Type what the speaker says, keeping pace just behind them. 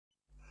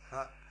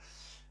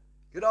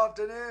Good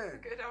afternoon.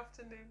 Good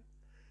afternoon.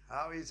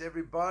 How is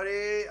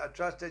everybody? I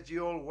trust that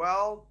you all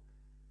well.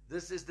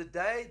 This is the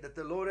day that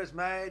the Lord has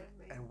made,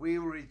 and we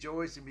will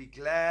rejoice and be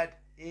glad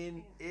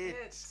in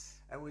it.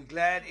 And we're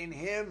glad in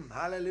Him.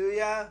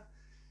 Hallelujah.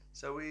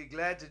 So we're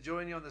glad to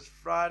join you on this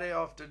Friday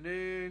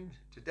afternoon.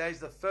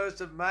 Today's the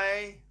 1st of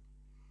May.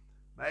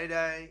 May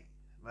Day,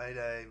 May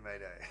Day, May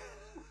Day.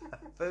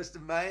 1st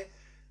of May,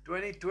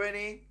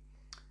 2020.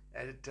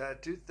 At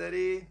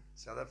 2:30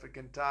 South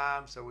African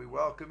time. So we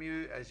welcome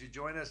you as you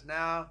join us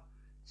now.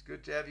 It's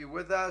good to have you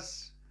with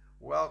us.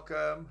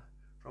 Welcome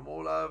from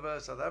all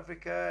over South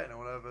Africa and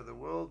all over the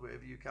world,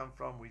 wherever you come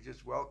from. We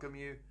just welcome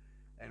you,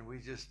 and we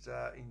just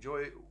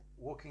enjoy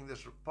walking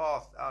this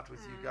path out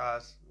with you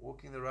guys,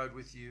 walking the road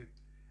with you,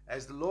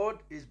 as the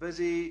Lord is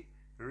busy.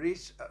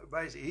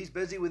 He's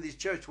busy with His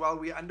church while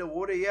we're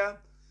underwater here.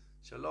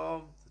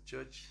 Shalom, the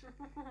church.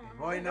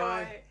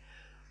 Moinoi.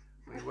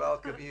 We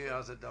welcome you.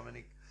 How's it,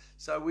 Dominic?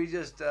 So we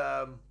just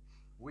are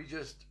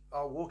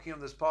walking on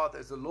this path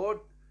as the Lord.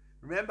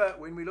 Remember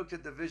when we looked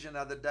at the vision the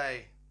other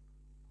day,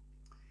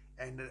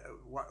 and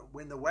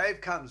when the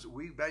wave comes,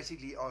 we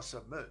basically are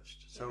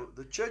submerged. So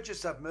the church is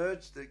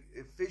submerged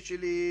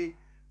officially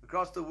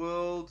across the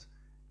world,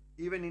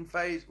 even in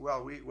phase.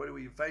 Well, what are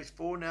we? Phase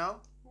 4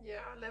 now.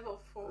 Yeah,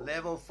 level 4.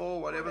 Level 4,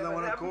 whatever they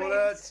want to call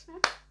means.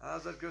 it.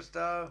 How's it,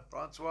 Gusto?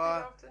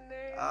 Francois? Good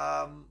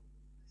afternoon.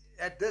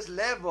 At this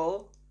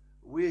level,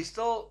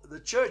 the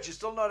church is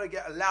still not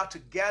allowed to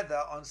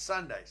gather on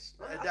Sundays.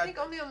 I think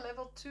only on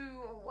level 2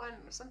 or 1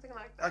 or something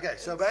like that. Okay,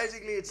 so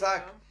basically it's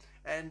like,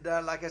 and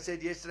like I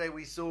said yesterday,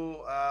 we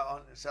saw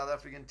on South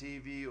African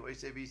TV or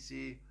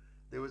SABC,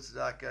 there was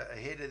like a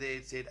header there,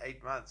 it said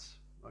 8 months.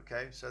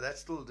 Okay, so that's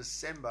still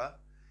December.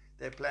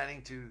 They're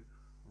planning to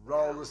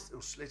roll this,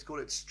 let's call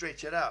it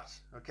stretch it out.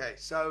 Okay,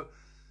 so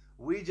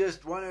we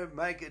just want to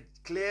make a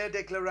clear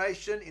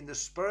declaration in the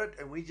spirit,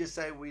 and we just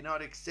say we're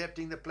not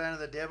accepting the plan of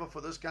the devil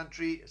for this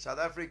country, South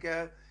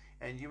Africa,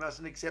 and you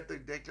mustn't accept the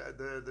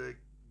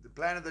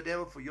plan of the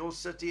devil for your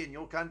city and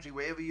your country,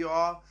 wherever you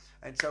are.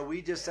 And so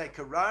we just say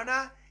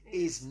Corona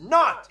is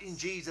not in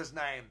Jesus'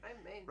 name.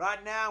 Amen.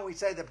 Right now we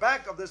say the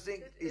back of this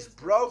thing is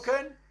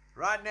broken.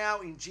 Right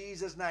now in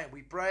Jesus' name.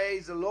 We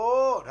praise the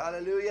Lord.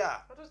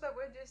 Hallelujah. What was that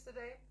word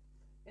yesterday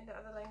in the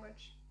other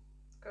language?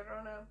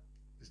 Corona.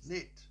 It's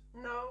neat.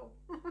 No.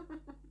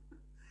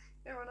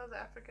 In one of the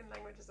African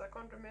languages, I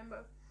can't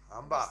remember.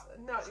 Amba.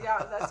 No,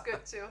 yeah, that's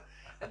good too.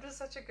 It was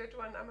such a good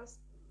one. I must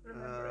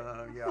remember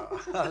it. Yeah,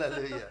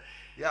 hallelujah.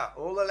 Yeah,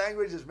 all the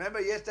languages. Remember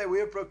yesterday we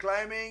were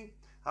proclaiming,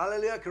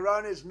 hallelujah,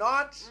 Corona is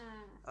not.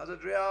 How's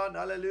it, Rian?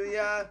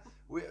 Hallelujah.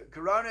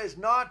 Corona is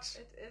not.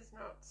 It is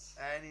not.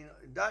 And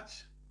in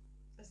Dutch?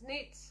 It's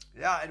neat.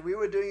 Yeah, and we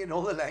were doing it in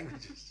all the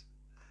languages.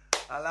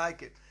 I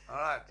like it. All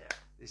right. Yeah.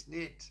 It's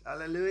neat.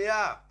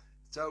 Hallelujah.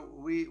 So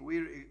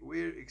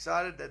we're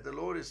excited that the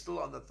Lord is still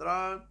on the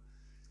throne.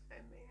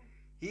 Amen.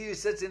 He who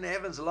sits in the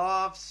heavens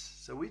laughs.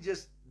 So we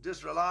just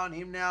rely on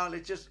Him now.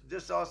 Let's just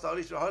ask the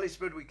Holy Spirit. Holy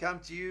Spirit, we come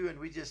to you, and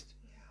we just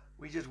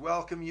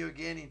welcome you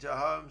again into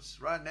our homes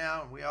right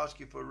now, and we ask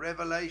you for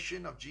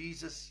revelation of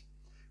Jesus.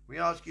 We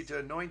ask you to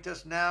anoint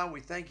us now. We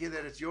thank you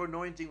that it's your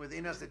anointing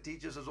within us that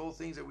teaches us all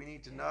things that we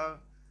need to know.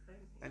 Amen.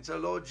 And so,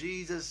 Lord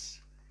Jesus,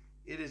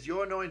 it is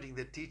your anointing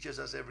that teaches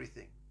us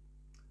everything.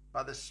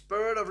 By the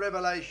Spirit of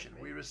revelation,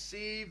 we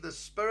receive the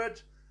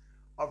Spirit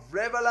of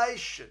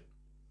revelation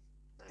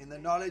in the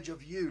knowledge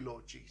of you,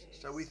 Lord Jesus.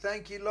 So we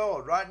thank you,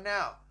 Lord, right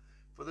now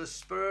for the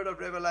Spirit of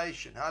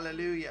revelation.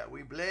 Hallelujah.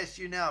 We bless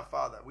you now,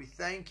 Father. We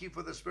thank you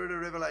for the Spirit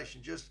of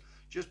revelation. Just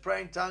pray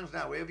in tongues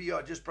now, wherever you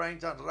are. Just pray in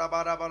tongues.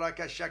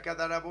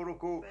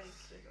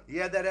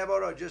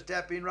 Just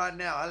tap in right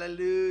now.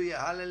 Hallelujah,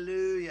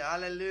 hallelujah,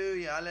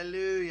 hallelujah,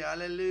 hallelujah,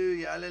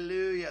 hallelujah,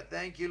 hallelujah.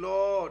 Thank you,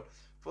 Lord,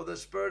 for the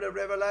Spirit of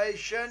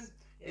revelation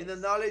in the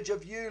knowledge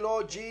of you,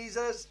 Lord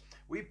Jesus.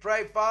 We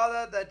pray,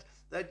 Father,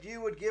 that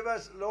you would give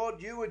us,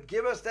 Lord, you would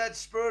give us that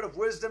spirit of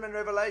wisdom and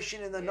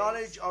revelation in the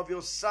knowledge of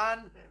your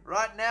Son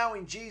right now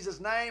in Jesus'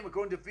 name,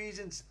 according to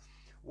Ephesians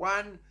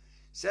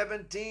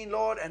 1:17,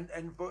 Lord,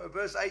 and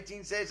verse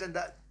 18 says, and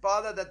that,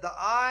 Father, that the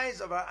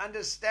eyes of our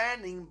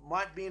understanding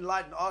might be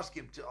enlightened. Ask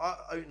Him to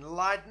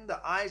enlighten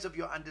the eyes of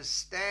your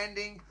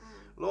understanding,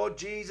 Lord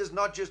Jesus,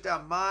 not just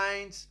our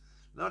minds,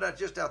 not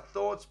just our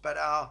thoughts, but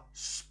our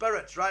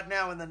spirits right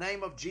now in the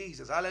name of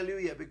Jesus.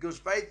 Hallelujah. Because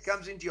faith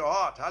comes into your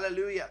heart.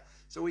 Hallelujah.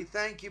 So we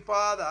thank you,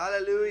 Father.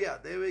 Hallelujah.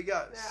 There we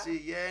go.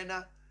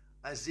 Siena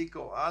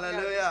Aziko.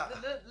 Hallelujah.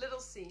 Yeah, the little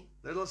C.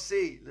 Little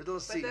C. Little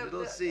C.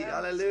 Little C.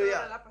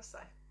 Hallelujah.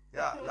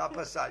 Yeah,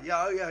 Lapasa.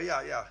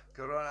 Yeah.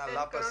 Corona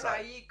Lapasa.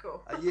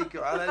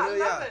 Ayiko.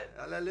 Hallelujah.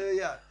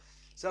 Hallelujah.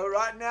 So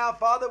right now,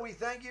 Father, we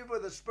thank you for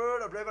the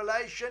Spirit of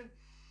revelation,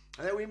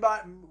 and that we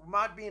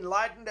might be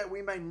enlightened, that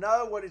we may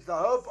know what is the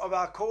hope of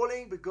our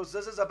calling, because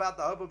this is about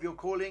the hope of your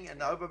calling and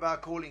the hope of our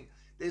calling.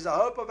 There's a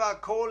hope of our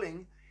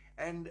calling,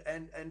 and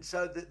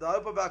so the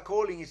hope of our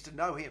calling is to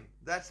know Him.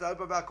 That's the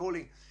hope of our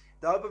calling.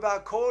 The hope of our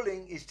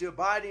calling is to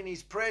abide in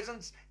His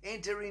presence,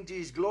 enter into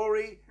His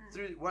glory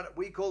through what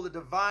we call the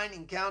divine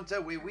encounter,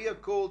 where we are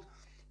called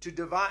to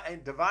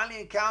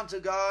divinely encounter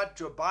God,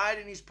 to abide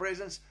in his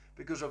presence,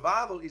 because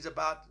revival is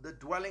about the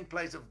dwelling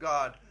place of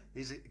God.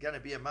 He's going to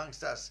be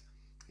amongst us.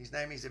 His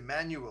name is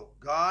Emmanuel,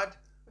 God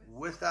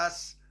with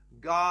us,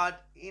 God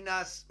in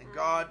us, and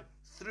God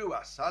through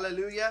us.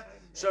 Hallelujah.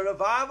 Amen. So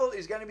revival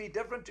is going to be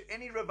different to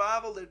any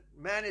revival that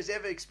man has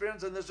ever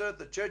experienced on this earth,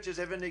 the church has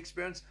ever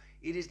experienced.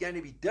 It is going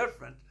to be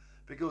different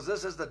because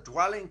this is the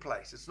dwelling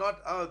place. It's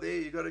not, oh, there,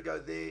 you got to go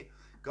there.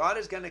 God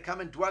is going to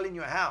come and dwell in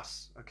your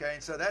house. Okay,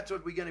 and so that's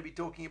what we're going to be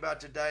talking about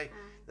today,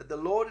 that the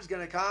Lord is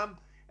going to come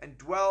and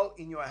dwell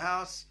in your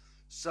house.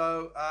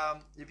 So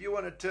if you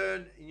want to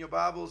turn in your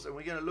Bibles, and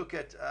we're going to look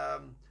at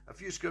a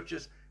few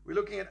scriptures. We're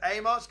looking at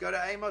Amos. Go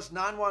to Amos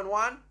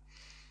 9:11.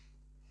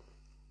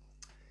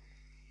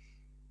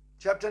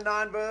 Chapter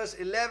 9, verse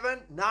 11,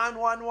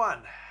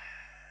 911.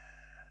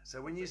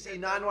 So when you see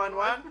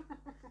 911,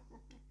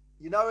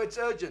 you know it's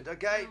urgent,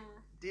 okay?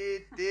 You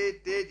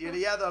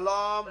hear the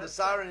alarm, the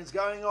siren is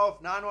going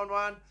off,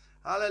 911.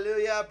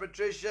 Hallelujah,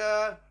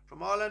 Patricia from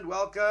Holland,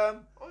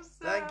 welcome. Awesome.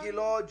 Thank you,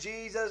 Lord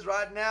Jesus,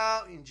 right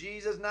now, in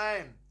Jesus'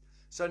 name.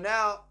 So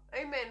now,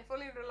 amen,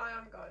 fully rely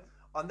on God.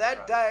 On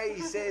that day,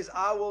 he says,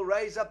 I will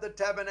raise up the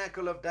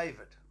tabernacle of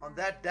David. On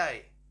that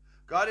day,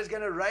 God is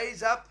going to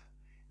raise up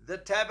the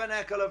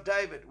tabernacle of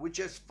David, which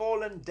has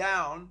fallen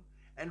down,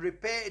 and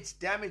repair its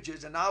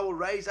damages, and I will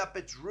raise up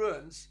its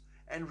ruins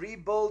and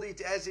rebuild it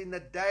as in the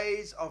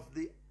days of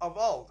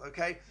old.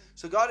 Okay,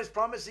 so God is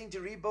promising to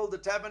rebuild the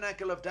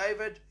tabernacle of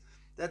David,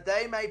 that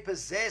they may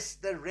possess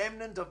the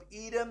remnant of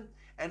Edom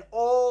and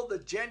all the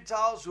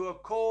Gentiles who are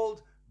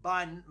called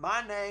by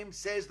my name,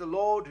 says the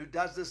Lord who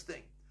does this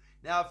thing.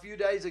 Now, a few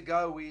days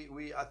ago,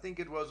 we I think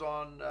it was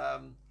on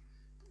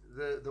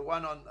the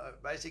one on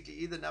basically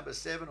either number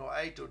 7 or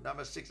 8 or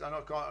number 6.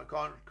 I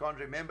can't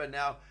remember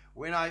now.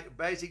 When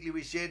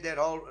we shared that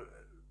whole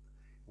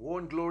War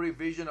and Glory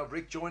vision of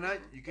Rick Joyner.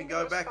 You can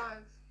go back. 5.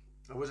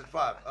 Or was it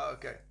 5? Oh,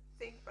 okay.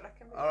 But I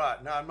can all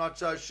right. No, I'm not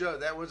so sure.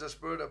 That was a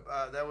spirit of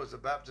that was the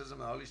baptism of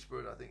the Holy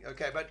Spirit, I think.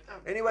 Okay, but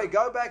anyway,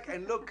 go back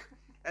and look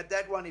at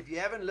that one. If you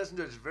haven't listened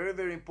to it, it's very,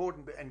 very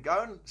important. And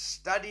go and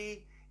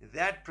study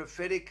that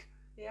prophetic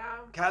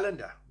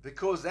calendar,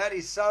 because that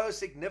is so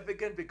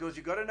significant, because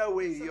you got to know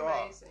where you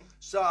are.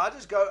 So I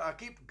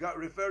keep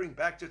referring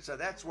back to it. So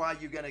that's why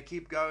you're going to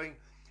keep going,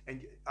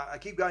 and I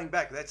keep going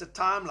back. That's a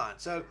timeline.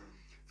 So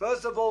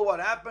first of all,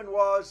 what happened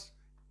was,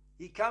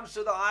 he comes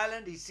to the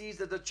island. He sees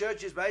that the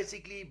church is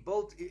basically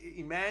built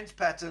in man's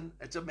pattern.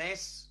 It's a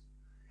mess.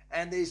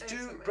 And there's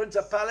two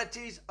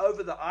principalities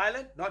over the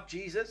island, not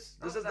Jesus.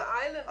 This is the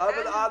island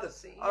over the island.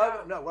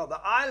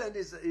 The island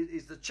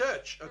is the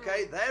church.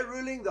 Okay, they're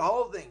ruling the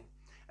whole thing,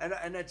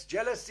 and it's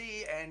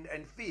jealousy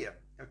and fear.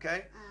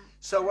 Okay,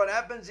 so what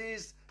happens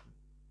is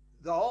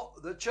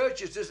the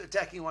church is just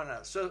attacking one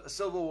another. So a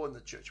civil war in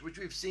the church, which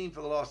we've seen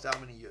for the last how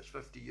many years?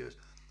 50 years.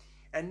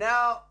 And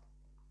now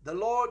the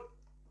Lord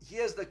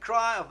hears the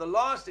cry of the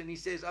lost, and he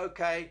says,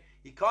 okay,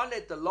 he can't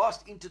let the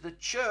lost into the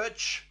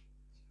church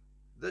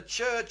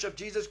of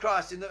Jesus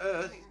Christ in the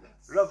earth.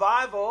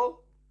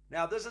 Revival.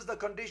 Now, this is the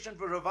condition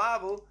for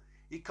revival.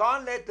 He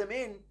can't let them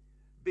in,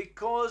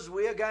 because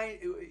when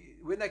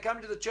they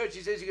come to the church,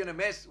 he says, you're going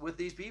to mess with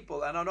these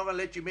people, and I'm not going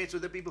to let you mess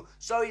with the people.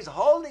 So he's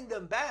holding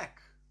them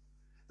back.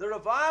 The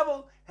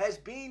revival has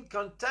been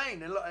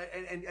contained.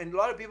 And a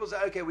lot of people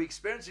say, okay, we're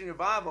experiencing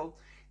revival.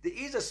 There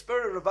is a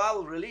spirit of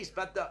revival released,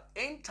 but the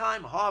end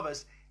time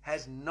harvest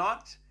has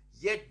not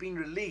yet been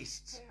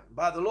released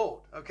by the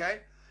Lord, okay?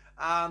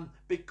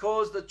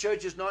 Because the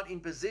church is not in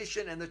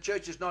position, and the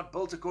church is not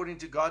built according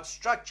to God's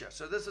structure.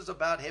 So this is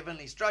about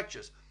heavenly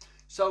structures.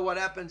 So what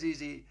happens is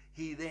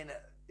he then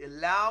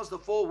allows the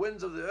four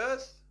winds of the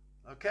earth,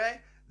 okay?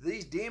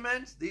 These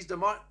demons,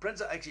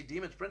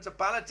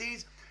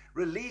 principalities,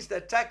 release the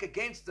attack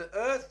against the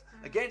earth,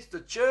 against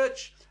the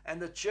church,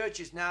 and the church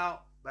is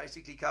now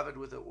basically covered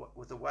with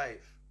a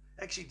wave.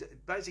 Actually,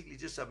 basically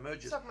just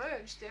submerged,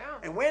 yeah.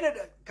 And when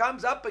it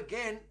comes up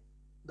again,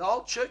 the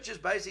whole church is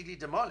basically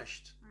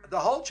demolished. The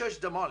whole church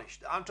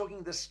demolished. I'm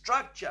talking the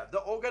structure,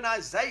 the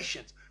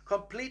organizations,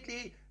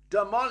 completely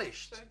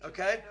demolished.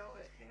 Okay?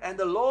 And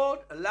the Lord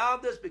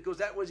allowed this because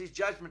that was his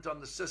judgment on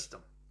the system.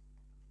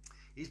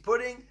 He's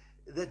putting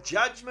the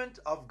judgment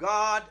of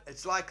God.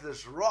 It's like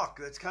this rock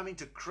that's coming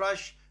to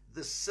crush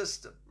the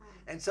system.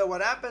 And so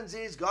what happens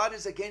is, God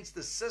is against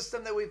the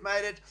system that we've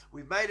made it.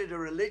 We've made it a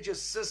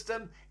religious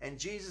system, and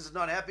Jesus is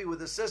not happy with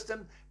the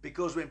system,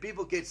 because when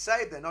people get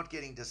saved, they're not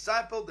getting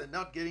discipled, they're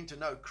not getting to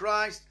know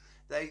Christ.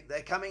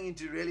 They're coming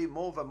into really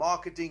more of a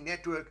marketing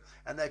network,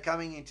 and they're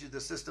coming into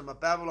the system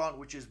of Babylon,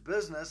 which is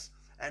business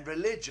and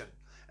religion.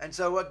 And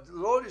so what the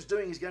Lord is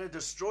doing, he's going to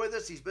destroy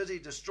this. He's busy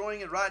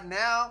destroying it right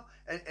now,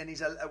 and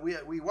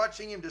we're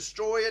watching him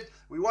destroy it.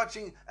 We're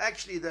watching,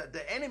 actually,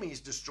 the enemy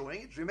is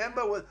destroying it.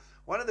 Remember,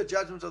 one of the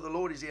judgments of the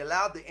Lord is he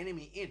allowed the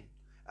enemy in.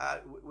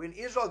 When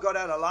Israel got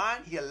out of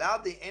line, he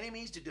allowed the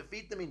enemies to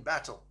defeat them in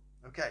battle.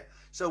 Okay,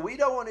 so we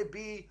don't want to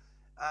be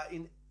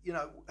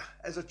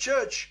as a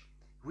church,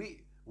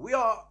 we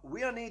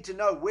need to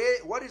know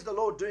what is the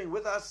Lord doing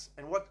with us,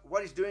 and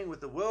what he's doing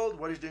with the world,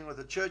 what he's doing with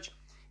the church.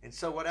 And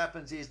so what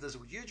happens is this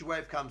huge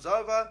wave comes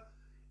over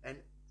and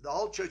the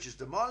whole church is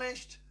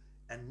demolished.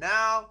 And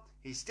now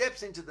he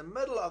steps into the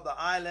middle of the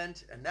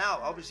island. And now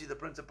obviously the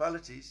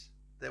principalities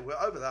that were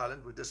over the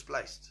island were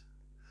displaced.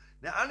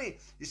 Now only,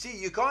 you see,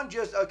 you can't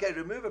just, okay,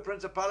 remove a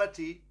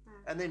principality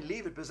and then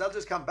leave it because they'll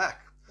just come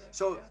back.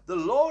 So the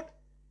Lord,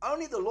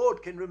 only the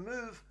Lord can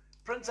remove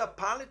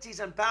principalities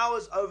and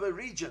powers over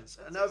regions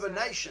and over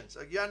nations.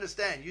 You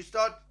understand?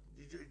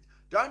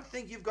 Don't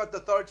think you've got the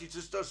authority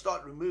to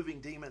start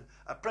removing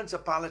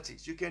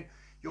principalities. You can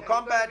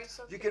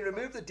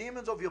remove the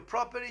demons of your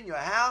property in your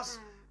house,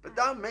 but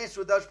don't mess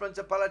with those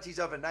principalities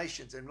over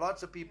nations. And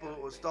lots of people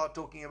will start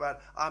talking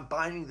about, I'm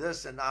binding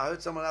this, and I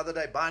heard someone the other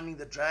day binding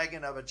the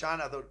dragon over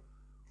China. I thought,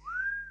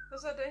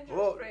 those are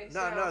dangerous phrase.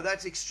 No,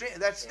 that's extreme.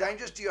 That's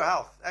dangerous to your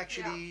health.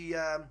 Actually,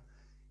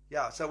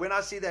 so when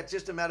I see that,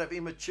 just a matter of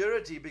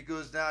immaturity,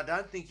 because now I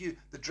don't think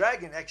the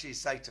dragon actually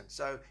is Satan.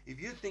 So if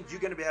you think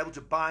you're going to be able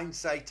to bind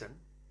Satan,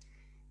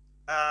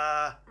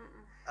 no,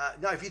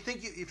 if you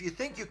think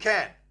you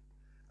can,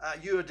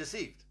 you are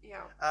deceived.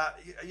 Yeah.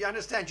 You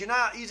understand? You know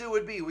how easy it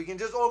would be. We can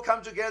just all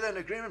come together in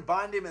agreement,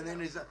 bind him, and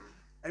then and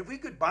if you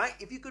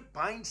could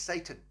bind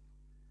Satan,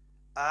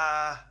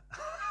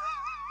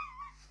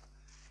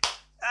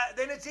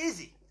 then it's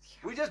easy.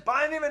 We just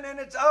bind him and then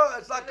it's over.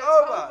 It's like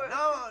over.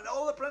 No,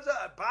 all the princes,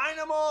 bind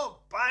them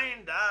all.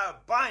 Bind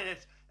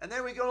it. And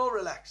then we can all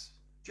relax.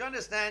 Do you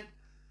understand?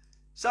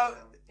 So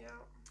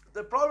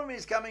the problem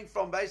is coming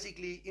from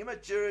basically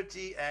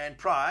immaturity and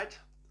pride.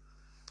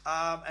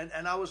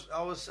 And I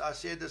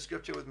shared the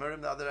scripture with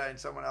Mirjam the other day and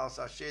someone else.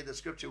 I shared the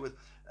scripture with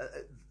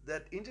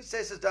that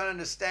intercessors don't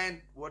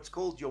understand what's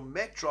called your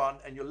metron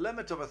and your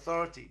limit of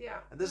authority.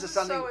 Yeah. And this is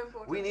something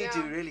so we need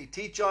to really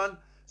teach on.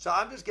 So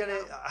I'm just going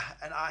to,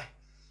 and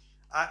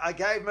I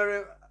gave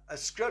Mirjam a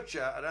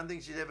scripture. I don't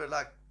think she's ever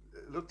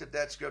looked at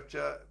that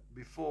scripture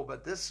before,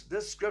 but this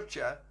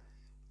scripture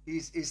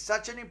is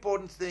such an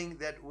important thing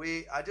that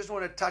I just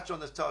want to touch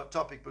on this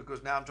topic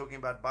because now I'm talking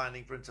about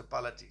binding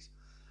principalities.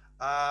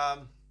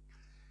 When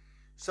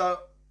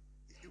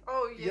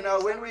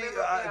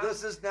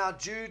this is now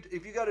Jude.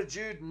 If you go to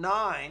Jude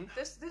 9,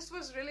 this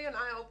was really an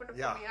eye opener for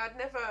me. I'd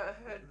never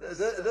heard this.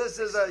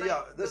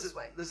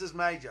 This is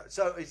major.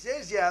 So it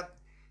says here.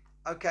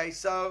 Okay,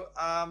 so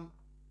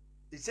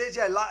it says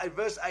here,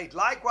 verse 8,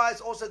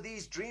 likewise also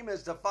these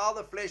dreamers defile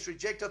the flesh,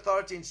 reject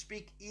authority, and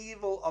speak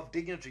evil of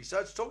dignity. So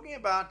it's talking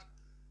about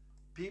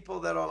people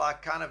that are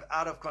kind of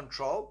out of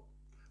control,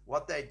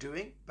 what they're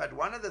doing. But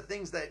one of the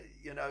things that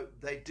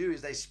they do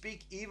is they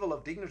speak evil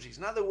of dignitaries.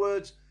 In other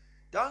words,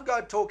 don't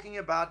go talking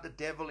about the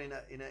devil in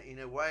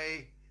a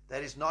way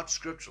that is not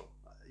scriptural.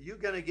 You're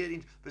going to get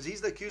in, because he's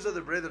the accuser of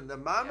the brethren. The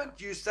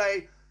moment you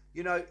say,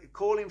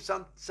 call him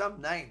some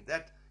name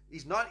that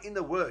he's not in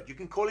the word. You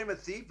can call him a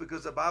thief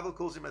because the Bible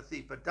calls him a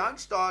thief, but don't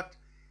start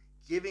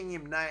giving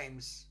him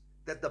names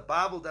that the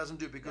Bible doesn't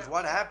do, because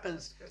what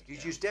happens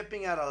is you're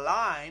stepping out of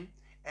line,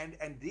 and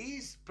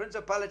these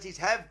principalities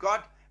have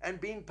got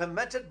and been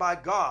permitted by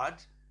God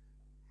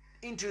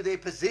into their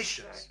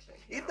positions.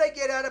 Exactly. If they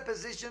get out of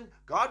position,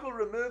 God will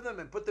remove them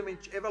and put them in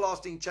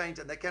everlasting chains,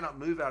 and they cannot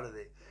move out of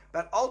there.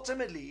 But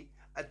ultimately,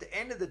 at the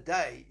end of the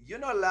day, you're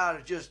not allowed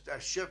to just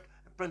shift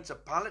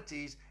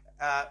principalities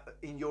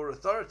in your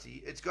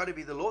authority. It's got to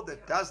be the Lord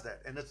that does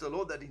that, and it's the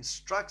Lord that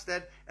instructs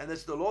that, and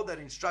it's the Lord that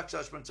instructs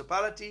those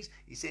principalities.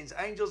 He sends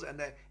angels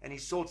and he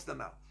sorts them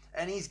out,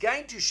 and he's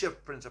going to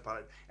shift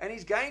principalities, and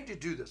he's going to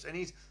do this,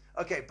 and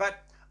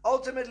but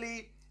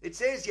ultimately it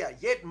says here,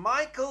 yet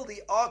Michael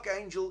the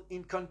archangel,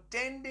 in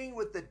contending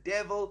with the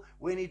devil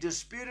when he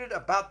disputed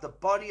about the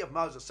body of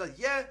Moses. So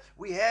here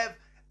we have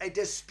a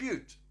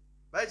dispute,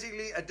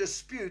 basically a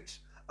dispute,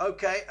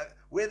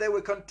 where they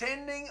were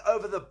contending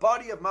over the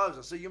body of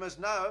Moses. So you must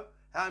know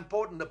how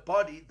important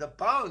the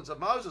bones of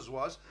Moses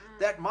was,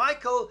 that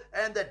Michael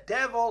and the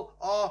devil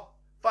are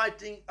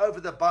fighting over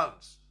the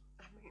bones.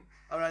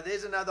 All right,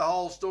 there's another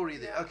whole story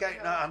there.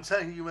 I'm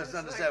saying you must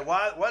understand.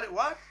 Why must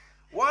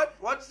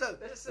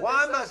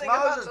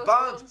Moses'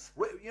 bones?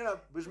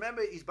 Because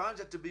remember, his bones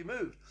had to be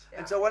moved.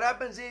 And so what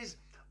happens is,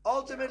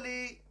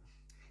 ultimately,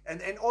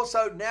 and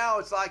also now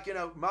it's like,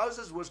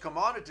 Moses was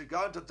commanded to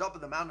go to the top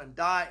of the mountain and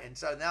die. And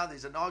so now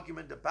there's an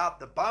argument about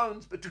the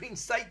bones between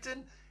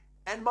Satan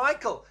and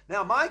Michael.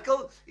 Now,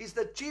 Michael is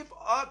the chief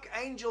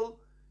archangel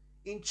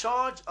in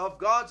charge of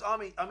God's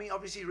army. I mean,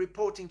 obviously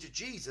reporting to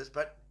Jesus,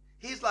 but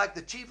he's like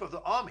the chief of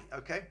the army,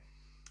 okay?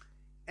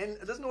 And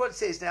listen to what it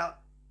says now.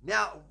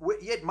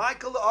 Yet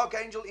Michael the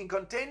archangel, in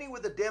contending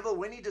with the devil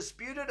when he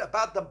disputed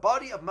about the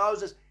body of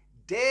Moses,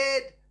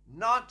 dared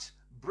not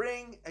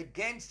bring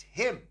against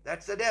him,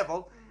 that's the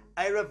devil,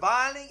 a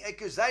reviling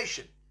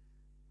accusation.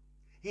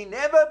 He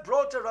never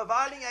brought a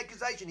reviling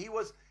accusation.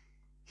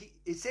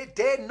 It said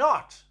dared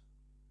not.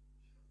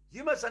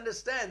 You must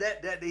understand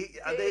that he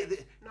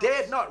Not.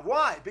 dared not.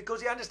 Why?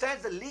 Because he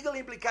understands the legal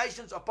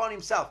implications upon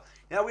himself.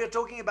 Now we are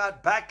talking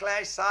about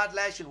backlash, side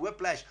lash, and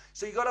whiplash.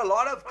 So you got a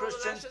lot of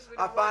Christians.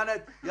 I find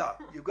it. Yeah,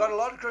 you've got a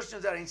lot of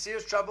Christians that are in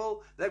serious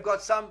trouble. They've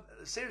got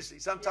seriously.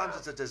 Sometimes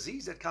it's a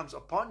disease that comes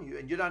upon you,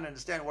 and you don't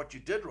understand what you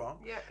did wrong.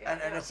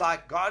 And it's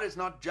like God is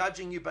not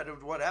judging you,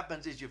 but what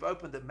happens is you've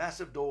opened the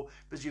massive door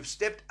because you've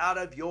stepped out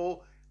of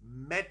your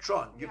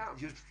metron.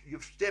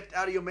 You've stepped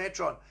out of your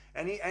metron.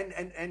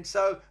 And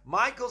so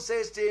Michael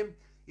says to him,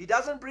 he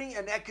doesn't bring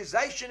an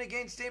accusation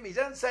against him. He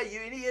doesn't say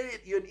you're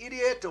an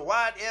idiot or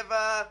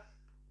whatever.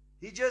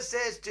 He just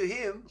says to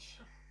him,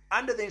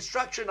 under the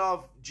instruction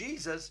of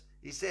Jesus,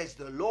 he says,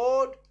 the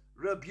Lord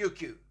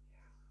rebuke you.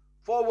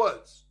 4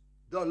 words.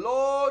 The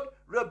Lord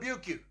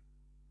rebuke you.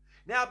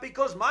 Now,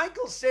 because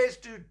Michael says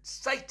to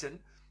Satan,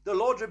 the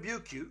Lord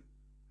rebuke you,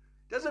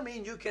 doesn't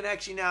mean you can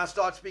actually now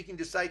start speaking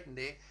to Satan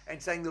there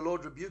and saying the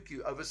Lord rebuke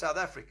you over South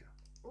Africa.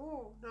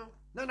 Oh, no.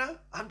 No.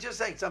 I'm just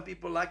saying some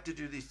people like to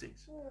do these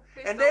things. Oh,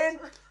 and then,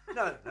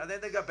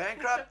 then they go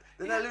bankrupt.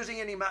 Then they're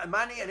losing any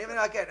money and everything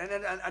like that. And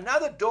then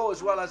another door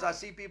as well, as I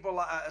see people,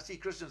 I see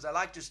Christians, they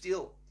like to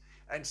steal.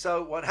 And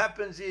so what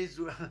happens is,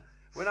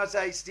 when I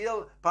say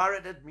steal,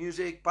 pirated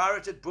music,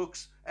 pirated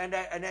books, and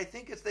I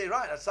think it's their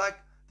right. It's like,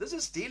 this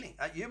is stealing.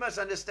 You must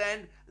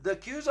understand, the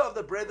accuser of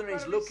the brethren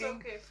is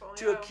looking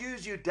to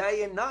accuse you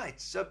day and night.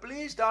 So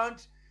please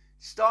don't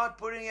start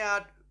putting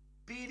out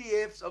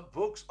PDFs of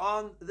books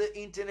on the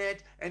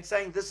internet and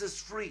saying this is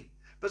free.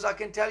 Because I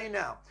can tell you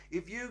now,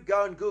 if you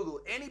go and Google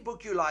any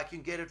book you like, you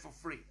can get it for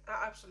free.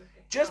 Absolutely.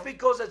 Just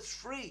because it's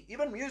free,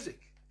 even music,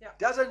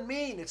 doesn't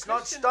mean it's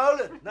not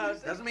stolen. No,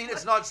 it doesn't mean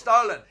it's not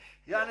stolen.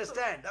 You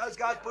understand? Those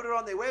guys put it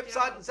on their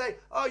website and say,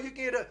 oh, you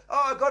can get it.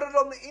 Oh, I got it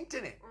on the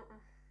internet.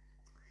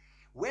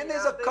 When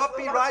there's a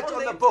copyright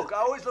on the book, I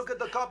always look at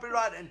the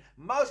copyright, and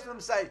most of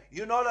them say,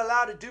 you're not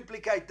allowed to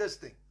duplicate this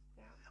thing.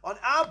 On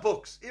our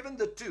books, even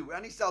the 2, we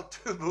only sell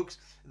 2 books.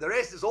 The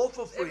rest is all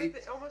for free.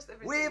 Almost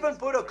everything we even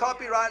put a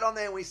copyright on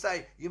there, and we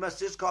say, you must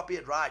just copy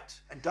it right,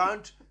 and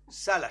don't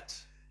sell it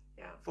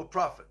for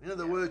profit. In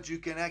other words, you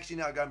can actually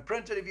now go and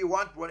print it if you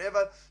want,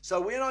 whatever. So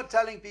we're not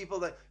telling people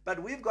that,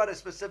 but we've got a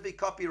specific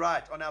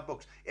copyright on our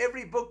books.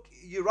 Every book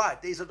you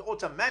write, there's an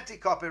automatic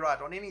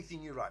copyright on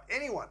anything you write.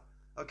 Anyone.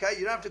 Okay,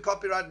 you don't have to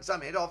copyright in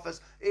some head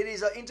office. It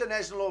is an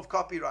international law of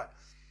copyright.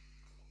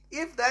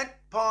 If that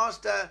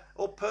pastor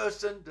or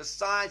person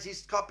decides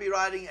he's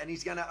copywriting and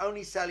he's going to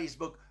only sell his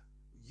book,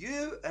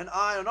 you and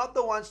I are not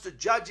the ones to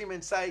judge him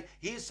and say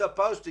he's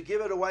supposed to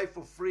give it away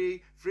for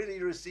free, freely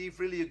you receive,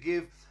 freely you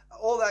give,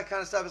 all that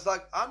kind of stuff. It's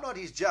like, I'm not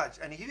his judge.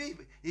 And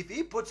if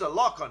he puts a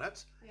lock on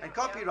it and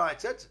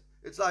copyrights it,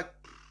 it's like,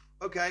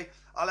 okay,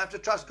 I'll have to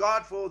trust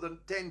God for the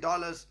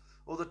 $10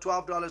 or the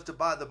 $12 to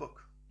buy the book.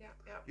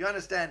 You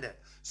understand that?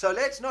 So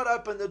let's not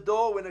open the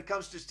door when it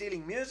comes to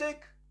stealing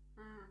music,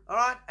 all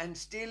right, and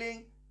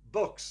stealing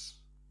books,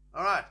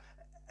 all right.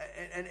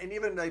 And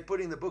even they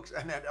putting the books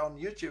on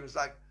YouTube. It's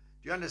like,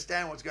 do you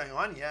understand what's going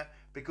on here?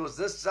 Because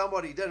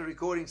somebody did a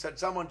recording, said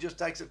someone just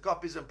takes the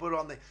copies and put it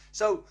on there.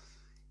 So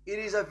it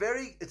is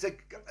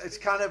it's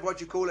kind of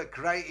what you call a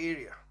gray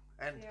area.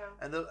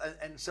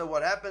 And so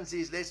what happens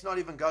is, let's not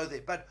even go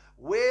there. But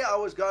where I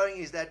was going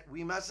is that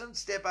we mustn't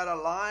step out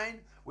of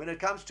line when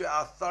it comes to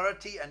our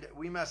authority, and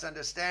we must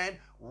understand,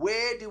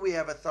 where do we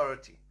have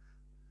authority?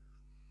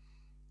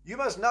 You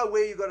must know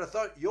where you've got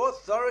authority. Your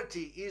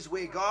authority is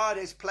where God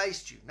has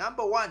placed you.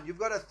 Number 1, you've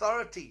got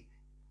authority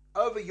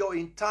over your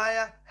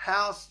entire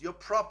house, your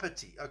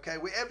property, okay?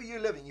 Wherever you're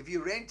living, if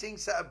you're renting,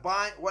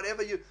 buying,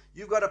 whatever,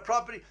 you've got a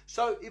property.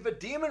 So if a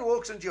demon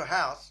walks into your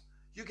house,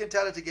 you can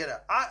tell it to get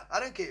out. I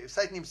don't care if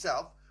Satan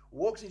himself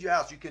walks into your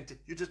house,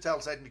 you just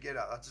tell Satan to get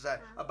out. That's to say,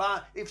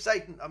 if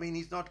Satan,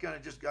 he's not going to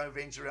just go and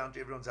venture around to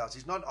everyone's house.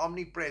 He's not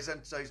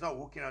omnipresent, so he's not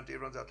walking around to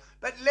everyone's house.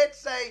 But let's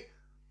say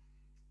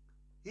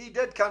he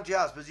did come to your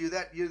house, because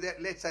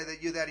let's say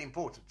that you're that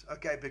important,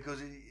 okay? Because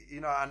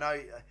I know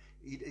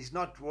he's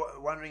not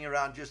wandering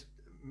around just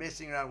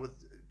messing around with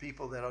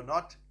people that are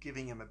not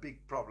giving him a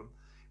big problem.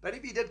 But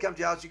if he did come to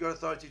your house, you've got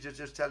authority to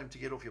just tell him to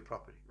get off your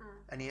property,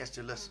 and he has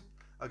to listen.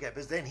 Okay,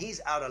 because then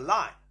he's out of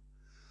line.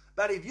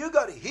 But if you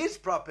go to his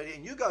property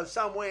and you go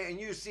somewhere and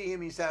you see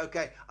him and you say,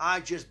 okay, I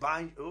just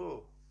bind.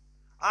 Oh,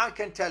 I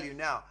can tell you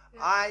now,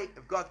 I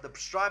have got the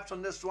stripes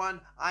on this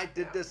one. I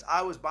did this.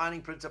 I was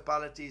binding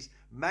principalities,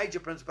 major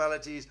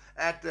principalities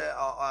at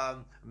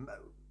the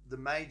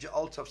major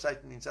altar of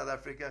Satan in South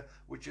Africa,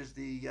 which is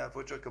the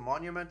Fortroka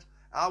Monument.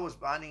 I was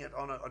binding it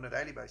on a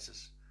daily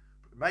basis.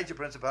 Major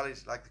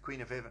principalities like the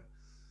Queen of Heaven.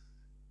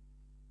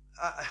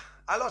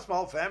 I lost my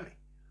whole family.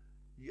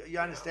 You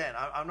understand?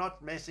 I'm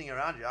not messing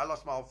around here. I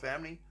lost my whole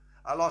family.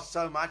 I lost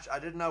so much. I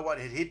didn't know what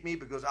had hit me,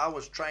 because I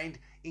was trained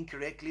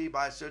incorrectly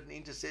by certain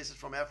intercessors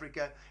from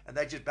Africa, and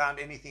they just bound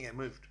anything that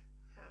moved.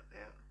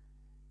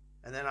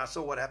 And then I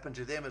saw what happened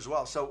to them as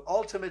well. So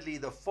ultimately,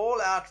 the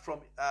fallout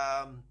from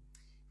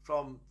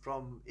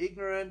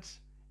ignorant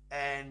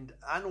and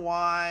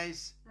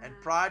unwise and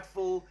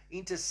prideful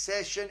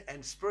intercession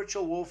and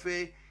spiritual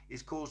warfare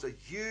is caused a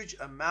huge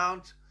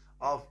amount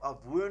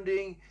of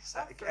wounding,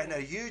 and a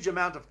huge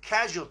amount of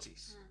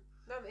casualties.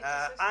 No, the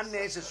intercessors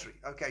Unnecessary.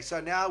 Okay,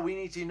 so now we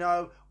need to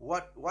know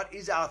what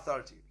is our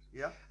authority.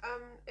 Yeah.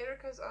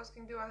 Erica's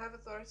asking, do I have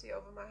authority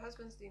over my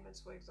husband's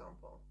demons, for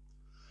example?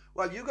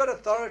 Well, you got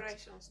authority.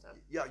 Generational stuff.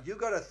 Yeah, you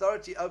got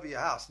authority over your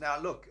house. Now,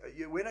 look,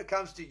 when it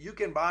comes to, you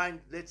can bind.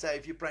 Let's say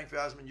if you're praying for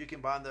your husband, you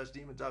can bind those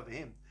demons over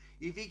him.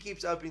 If he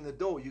keeps opening the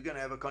door, you're going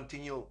to have a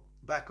continual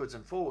backwards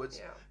and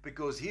forwards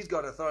because he's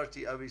got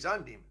authority over his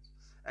own demons.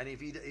 And if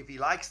he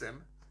likes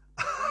them,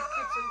 he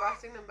keeps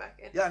inviting them back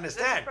in. You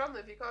understand? That's the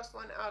problem if you cast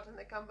one out and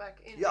they come back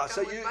in. Yeah,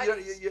 so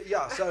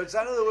so it's in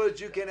other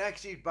words, you can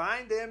actually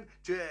bind them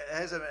to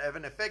have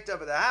an effect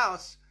over the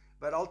house,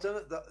 but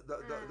ultimately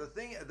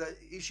the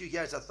issue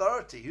here is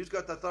authority. Who's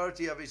got the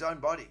authority of his own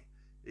body?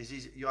 Is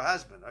your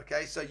husband?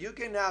 Okay, so you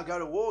can now go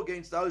to war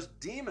against those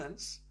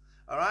demons,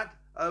 all right,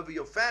 over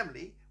your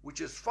family,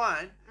 which is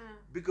fine.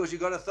 Because you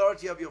got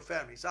authority of your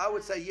family. So I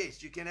would say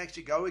yes, you can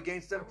actually go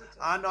against them.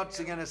 I'm not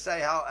going to say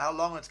how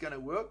long it's going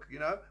to work. You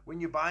know, when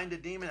you bind a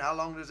demon, how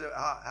long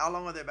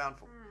are they bound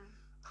for?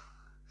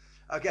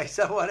 Okay,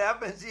 so what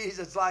happens is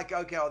it's like,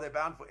 okay, are they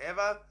bound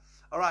forever?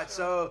 All right,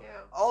 so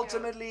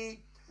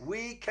ultimately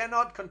we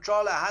cannot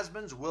control our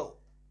husband's will.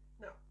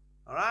 No.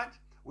 All right,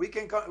 we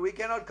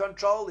cannot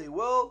control their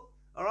will.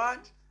 All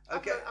right.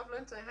 Okay. I've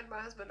learned to hand my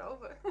husband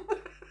over.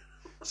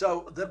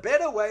 So the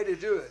better way to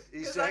do it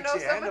is to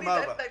actually hand them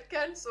over. That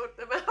can sort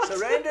them out.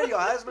 Surrender your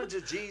husband to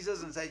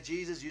Jesus and say,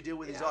 Jesus, you deal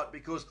with his heart,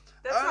 because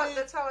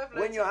that's how I've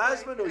learned when your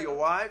husband or your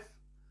wife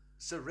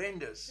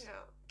surrenders,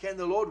 can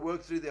the Lord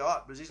work through their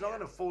heart? Because he's not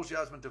going to force your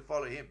husband to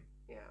follow him.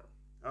 Yeah.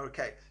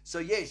 Okay. So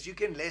yes, you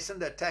can lessen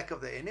the attack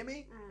of the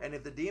enemy, and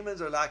if the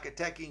demons are like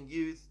attacking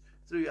you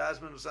through your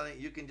husband or something,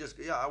 you can just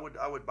I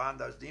would bind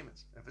those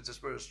demons. If it's a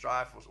spirit of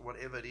strife or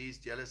whatever it is,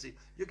 jealousy,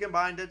 you can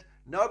bind it,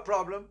 no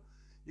problem.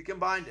 You can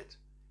bind it.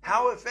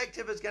 How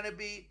effective it's going to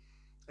be,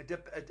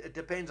 it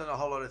depends on a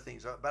whole lot of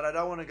things. But I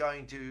don't want to go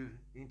into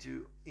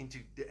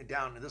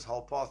down this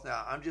whole path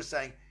now. I'm just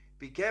saying,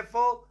 be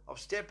careful of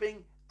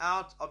stepping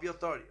out of your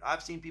authority.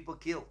 I've seen people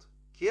killed.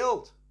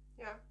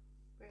 Yeah.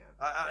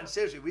 And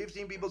seriously, we've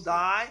seen people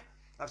die.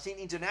 I've seen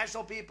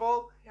international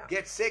people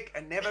get sick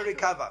and never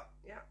recover.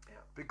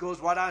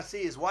 Because what I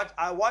see is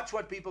I watch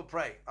what people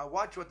pray. I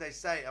watch what they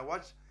say.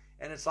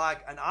 And it's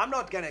like, and I'm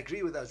not going to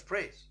agree with those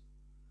prayers.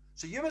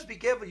 So you must be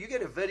careful. You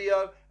get a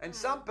video and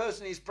some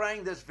person is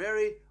praying this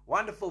very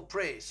wonderful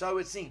prayer, so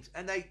it seems,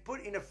 and they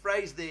put in a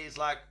phrase there, it's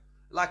like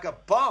a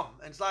bomb,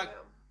 and it's like,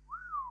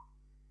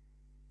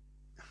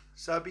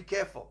 so be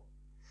careful.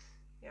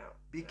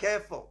 Be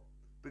careful,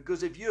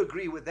 because if you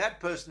agree with that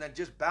person that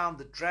just bound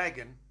the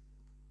dragon,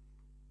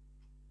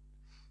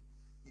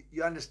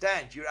 you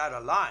understand you're out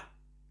of line.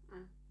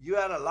 You're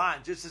out of line.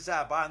 Just to say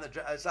I bind the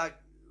dragon, it's like,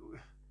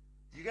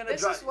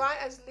 this is why,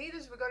 as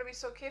leaders, we've got to be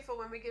so careful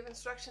when we give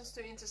instructions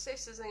to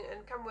intercessors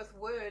and come with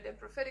word and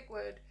prophetic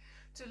word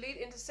to lead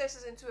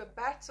intercessors into a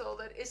battle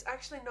that is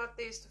actually not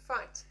theirs to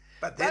fight.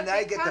 But then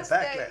they get the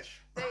backlash.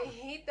 They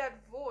heed that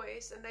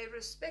voice and they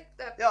respect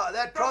that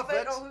that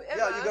prophet or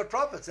whoever. You got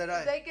prophets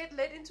that they get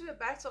led into a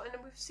battle, and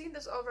we've seen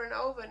this over and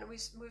over, and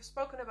we've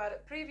spoken about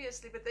it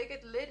previously. But they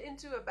get led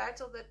into a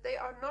battle that they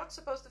are not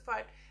supposed to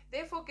fight,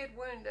 therefore get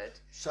wounded,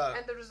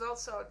 and the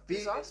results are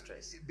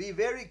disastrous. Be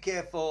very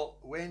careful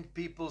when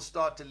people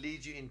start to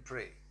lead you in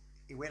prayer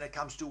when it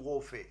comes to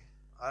warfare.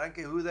 I don't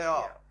care who they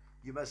are.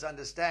 You must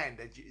understand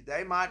that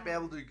they might be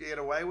able to get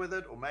away with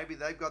it, or maybe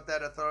they've got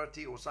that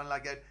authority or something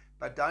like that.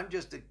 But don't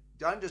just.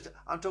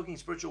 I'm talking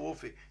spiritual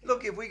warfare.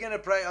 Look, if we're going to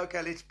pray,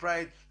 okay, let's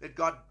pray that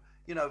God,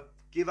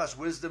 give us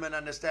wisdom and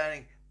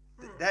understanding.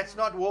 That's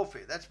not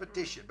warfare. That's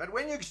petition. But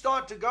when you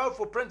start to go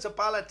for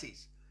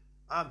principalities,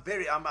 I'm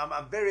very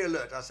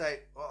alert. I say,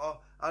 oh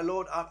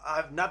Lord, I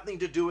have nothing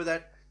to do with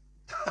that.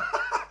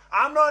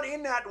 I'm not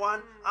in that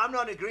one. I'm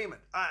not in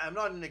agreement. I'm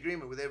not in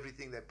agreement with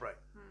everything they pray.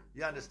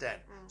 You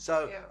understand?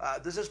 So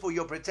this is for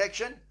your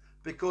protection,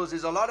 because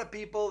there's a lot of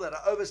people that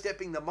are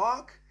overstepping the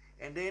mark,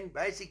 and then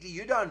basically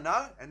you don't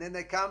know, and then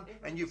they come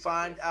and you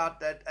find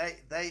out that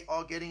they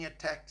are getting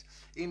attacked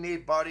in their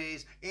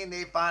bodies, in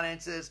their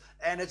finances,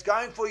 and it's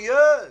going for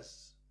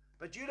years.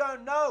 But you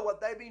don't know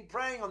what they've been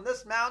praying on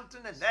this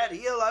mountain and that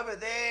hill over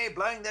there,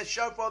 blowing their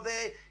shofar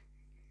there.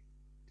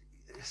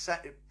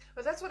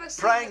 But that's what I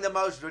see. Praying the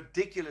most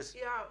ridiculous,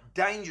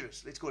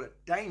 dangerous, let's call it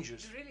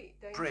dangerous, really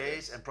dangerous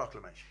prayers and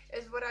proclamations.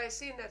 Is what I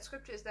see in that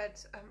scripture is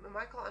that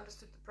Michael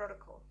understood the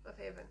protocol of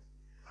heaven.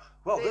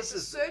 Well, this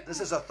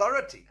is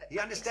authority. He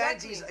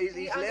understands his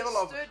level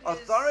of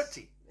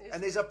authority.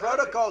 And there's a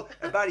protocol,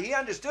 but he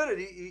understood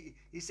it.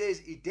 He says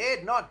he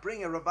dared not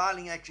bring a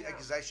reviling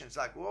accusation. It's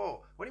like,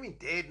 whoa, what do you mean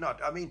dared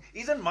not? I mean,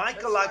 isn't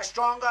Michael like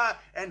stronger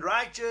and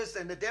righteous,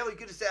 and the devil, you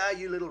could just say,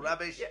 you little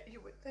rubbish. Yeah, you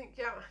would think,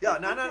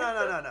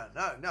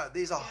 No.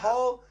 There's a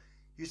whole,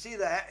 you see,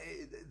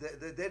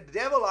 the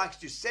devil likes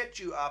to set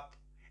you up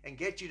and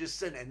get you to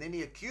sin, and then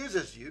he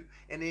accuses you,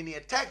 and then he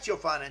attacks your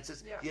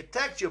finances, he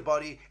attacks your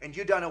body, and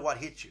you don't know what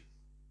hit you.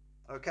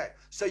 Okay,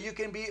 so you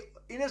can be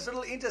in this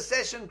little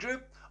intercession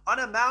group on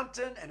a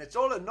mountain and it's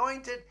all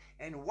anointed,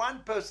 and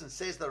one person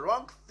says the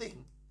wrong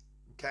thing,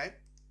 okay,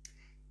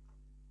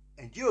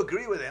 and you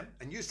agree with him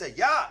and you say,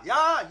 yeah,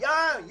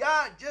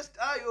 just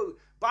you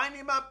bind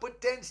him up,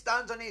 put 10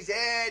 stones on his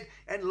head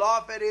and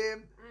laugh at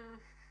him,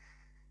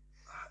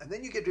 and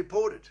then you get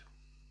reported.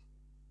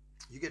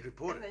 And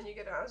then you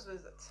get a house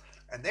visit.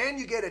 And then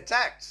you get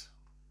attacked.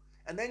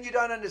 And then you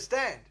don't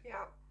understand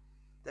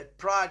that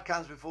pride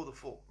comes before the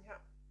fall.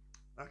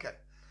 Yeah. Okay.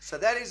 So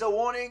that is a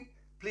warning.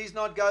 Please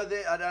not go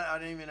there. I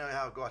don't even know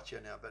how I got here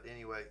now. But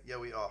anyway, here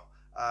we are.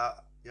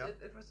 Yeah.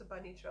 It was a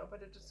bunny trail,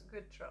 but it was a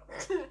good trail.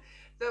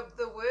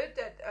 the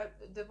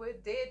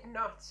word dared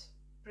not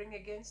bring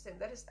against him.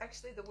 That is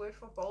actually the word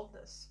for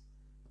boldness.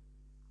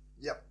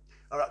 Yep.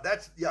 All right.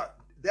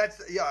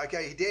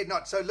 Okay. He dared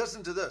not. So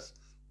listen to this.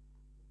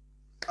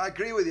 I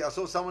agree with you. I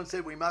saw someone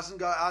said we mustn't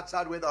go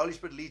outside where the Holy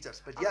Spirit leads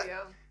us.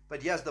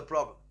 But here's the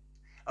problem.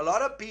 A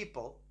lot of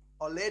people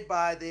are led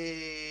by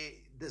their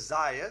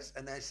desires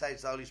and they say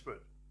it's the Holy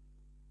Spirit.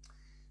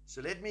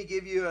 So let me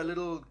give you a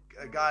little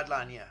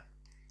guideline here.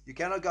 You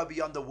cannot go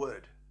beyond the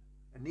Word,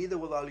 and neither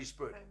will the Holy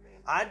Spirit.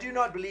 Amen. I do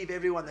not believe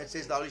everyone that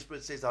says the Holy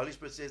Spirit says, the Holy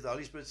Spirit says, the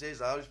Holy Spirit says,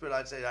 the Holy Spirit.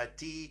 I'd say I had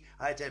tea,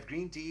 I had to have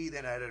green tea,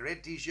 then I had a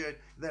red t-shirt,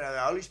 then I had the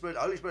Holy Spirit.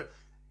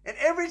 And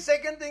every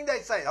second thing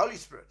they say, Holy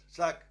Spirit. It's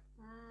like,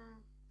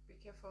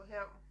 careful.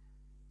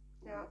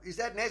 Yeah. Is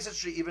that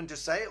necessary even to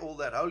say all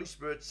that? Holy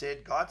Spirit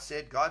said, God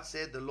said,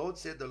 the Lord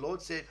said.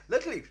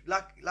 Literally,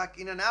 like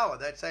in an hour,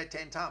 they'd say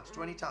 10 times,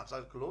 20 times.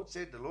 Like, the Lord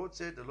said.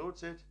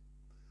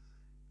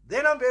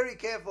 Then I'm very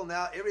careful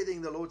now.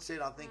 Everything the Lord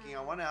said, I'm thinking,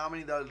 I wonder how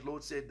many the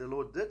Lord said the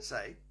Lord did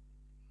say.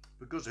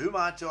 Because who am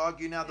I to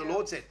argue now? The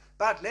Lord said.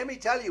 But let me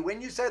tell you,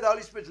 when you say the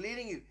Holy Spirit's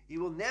leading you, He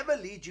will never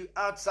lead you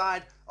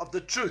outside of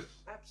the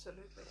truth.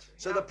 Absolutely true.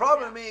 So the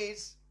problem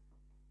is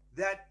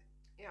that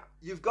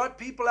you've got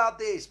people out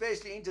there,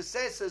 especially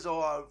intercessors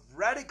or are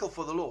radical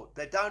for the Lord.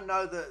 They don't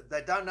know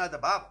the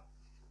Bible.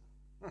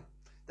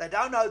 They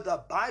don't know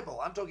the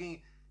Bible. I'm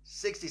talking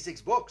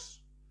 66 books.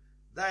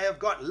 They have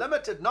got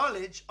limited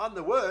knowledge on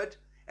the Word,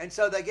 and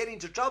so they get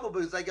into trouble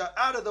because they go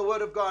out of the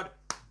Word of God,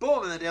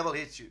 boom, and the devil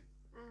hits you.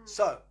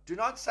 So do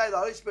not say the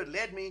Holy Spirit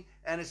led me,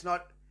 and it's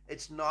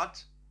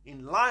not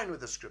in line with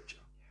the Scripture.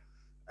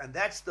 And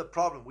that's the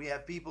problem. We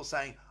have people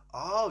saying,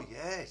 oh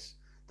yes,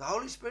 the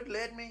Holy Spirit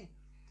led me.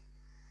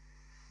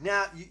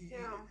 Now,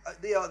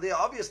 there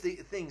are obviously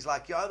things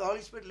like, the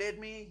Holy Spirit led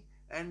me,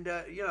 and,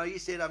 He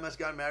said I must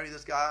go and marry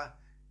this guy,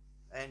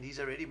 and he's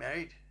already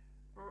married.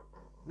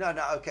 No,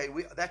 okay,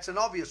 that's an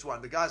obvious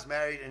one. The guy's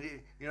married,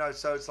 and,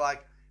 so it's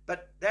like,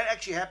 but that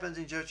actually happens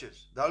in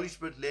churches. The Holy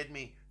Spirit led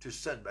me to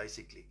sin,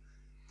 basically.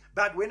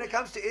 But when it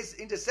comes to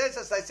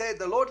intercessors, they say,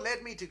 the Lord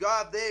led me to go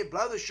up there,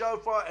 blow the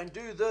shofar, and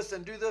do this,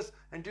 and do this,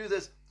 and do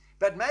this.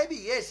 But maybe,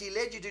 yes, He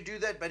led you to do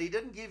that, but He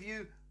didn't give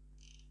you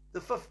the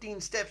 15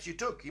 steps you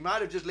took. He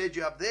might have just led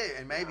you up there,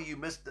 and maybe you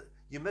missed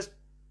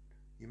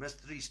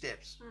 3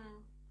 steps.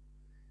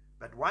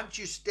 But once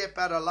you step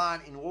out of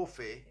line in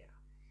warfare,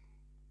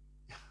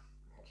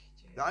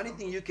 the only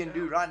thing you can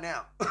do right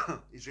now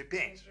is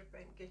repent.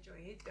 Get your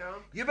head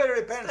down. You better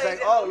repent and say,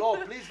 oh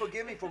Lord, please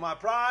forgive me for my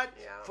pride.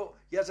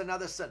 Here's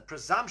another sin,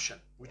 presumption,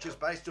 which is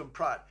based on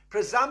pride.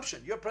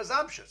 Presumption, you're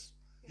presumptuous.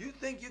 You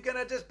think you're going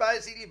to just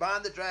basically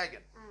bind the dragon.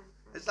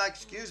 It's like,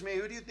 excuse me,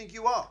 who do you think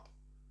you are?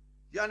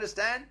 You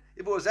understand?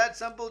 If it was that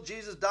simple,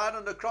 Jesus died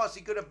on the cross.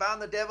 He could have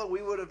bound the devil.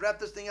 We would have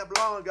wrapped this thing up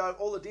long ago.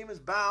 All the demons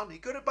bound. He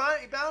could have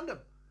bound them.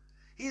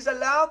 He's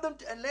allowed them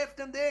and left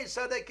them there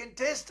so they can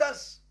test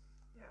us.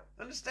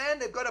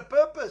 Understand? They've got a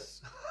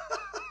purpose.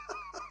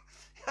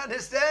 You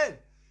understand?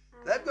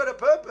 They've got a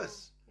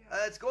purpose.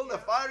 It's called the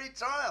fiery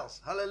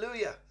trials.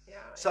 Hallelujah.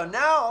 So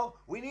now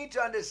we need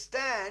to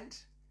understand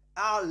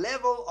our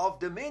level of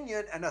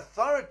dominion and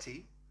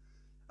authority.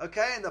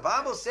 Okay, and the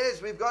Bible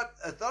says we've got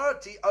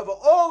authority over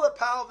all the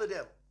power of the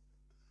devil.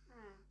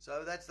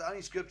 So that's the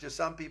only scripture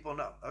some people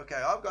know.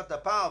 Okay, I've got the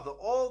power of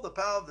all the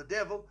power of the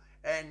devil,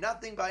 and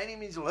nothing by any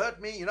means will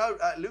hurt me.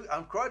 Luke,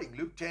 I'm quoting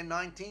Luke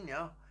 10:19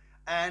 now.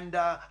 And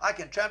I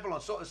can trample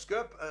on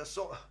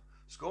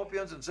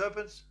scorpions and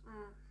serpents.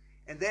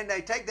 And then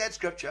they take that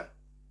scripture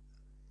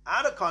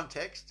out of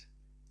context,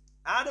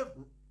 out of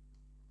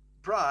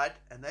pride,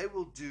 and they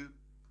will do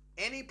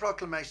any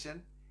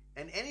proclamation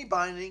and any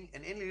binding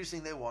and any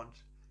loosing they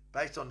want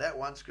based on that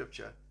one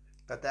scripture.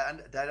 But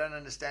they don't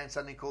understand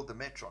something called the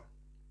metron.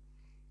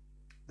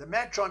 The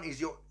metron is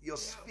your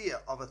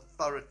sphere of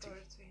authority.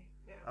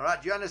 All right,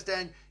 do you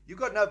understand? You've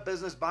got no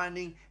business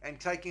binding and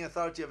taking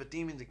authority over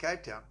demons in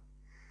Cape Town.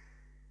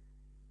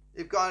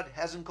 If God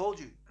hasn't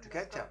called you to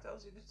Cape Town. God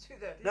tells you to do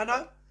that.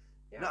 No,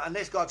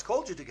 unless God's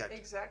called you to Cape Town.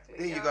 Exactly.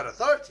 Then you've got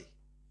authority.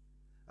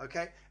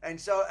 Okay? And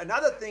so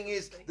another thing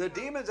is the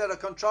demons that are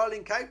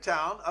controlling Cape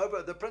Town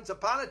over the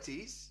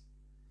principalities,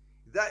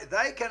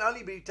 they can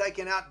only be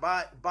taken out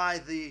by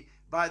the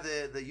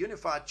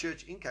unified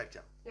church in Cape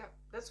Town. Yeah.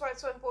 That's why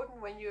it's so important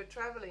when you're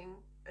traveling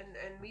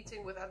and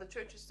meeting with other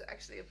churches to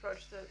actually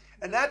approach the...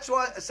 And that's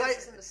why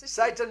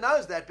Satan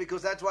knows that,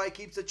 because that's why he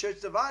keeps the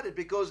church divided,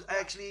 because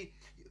actually...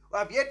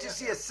 Well, I've yet to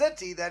see a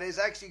city that has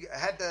actually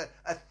had the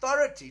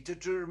authority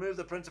to remove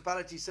the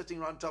principality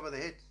sitting on top of the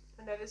head.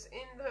 And that is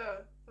in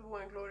the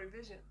War and Glory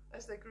vision.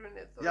 As they grew in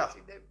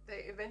authority, they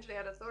eventually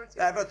had authority.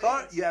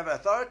 You have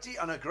authority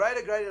on a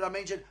greater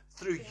dimension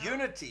through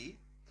unity.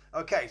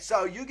 Okay,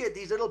 so you get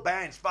these little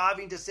bands. 5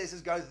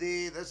 intercessors go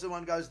there. This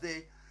one goes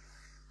there.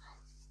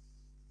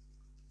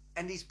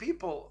 And these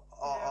people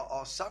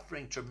are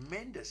suffering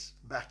tremendous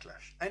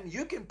backlash. And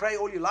you can pray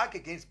all you like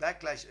against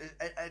backlash.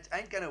 It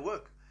ain't going to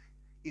work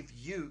if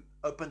you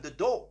open the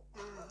door.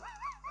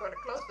 Got to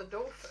close the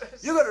door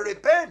first. You got to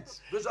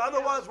repent, because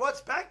otherwise,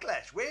 what's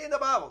backlash? Where in the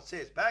Bible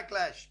says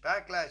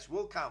backlash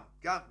will come?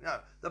 No,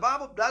 the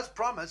Bible does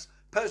promise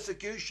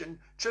persecution,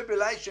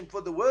 tribulation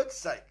for the word's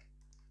sake,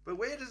 but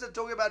where does it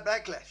talk about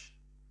backlash?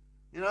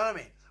 You know what I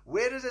mean?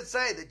 Where does it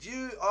say that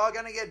you are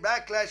going to get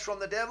backlash from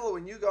the devil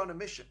when you go on a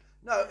mission?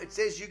 No, it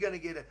says you're going to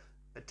get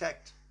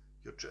attacked.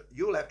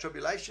 You'll have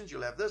tribulations.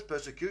 You'll have this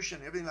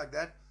persecution, everything like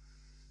that.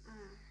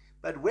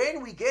 But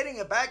when we're getting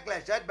a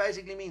backlash, that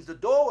basically means the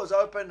door was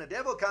open, the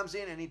devil comes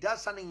in and he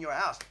does something in your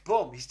house.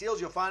 Boom, he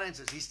steals your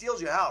finances, he steals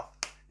your health.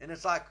 And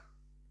it's like,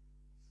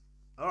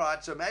 all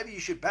right, so maybe you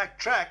should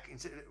backtrack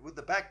with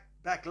the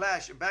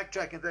backlash and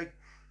backtrack and think,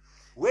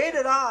 where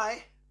did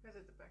I,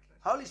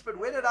 Holy Spirit,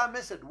 where did I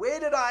miss it? Where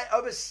did I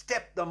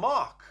overstep the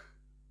mark?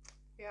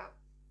 Yeah.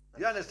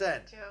 You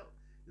understand? Yeah.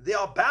 There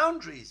are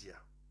boundaries here.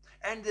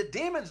 And the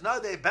demons know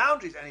their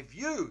boundaries. And if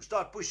you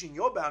start pushing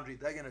your boundaries,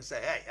 they're going to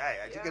say, hey,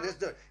 look at this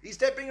dude. He's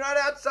stepping right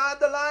outside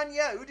the line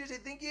here. Who does he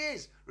think he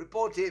is?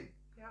 Report him.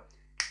 Yeah.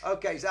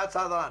 Okay, he's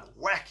outside the line.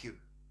 Whack you.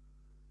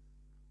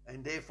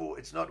 And therefore,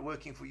 it's not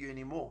working for you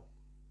anymore.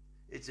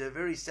 It's a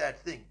very sad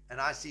thing. And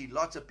I see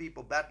lots of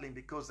people battling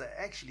because they're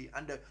actually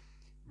under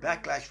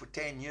backlash for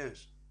 10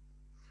 years.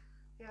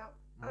 Yeah.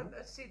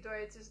 I see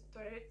Dorit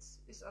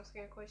is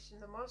asking a question.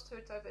 The most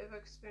hurt I've ever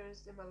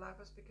experienced in my life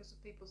was because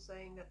of people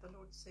saying that the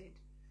Lord said,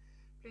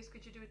 please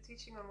could you do a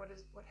teaching on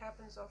what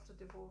happens after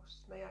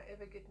divorce? May I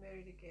ever get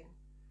married again?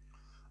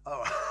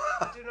 Oh.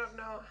 I do not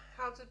know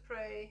how to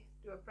pray.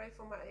 Do I pray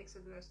for my ex or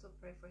do I still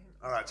pray for him?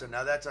 All right, so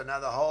now that's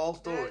another whole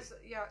story.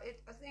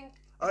 I think...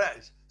 All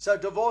right, so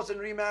divorce and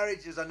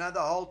remarriage is another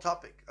whole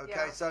topic.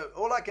 Okay, so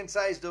all I can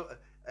say is,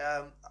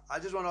 I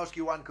just want to ask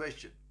you one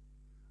question.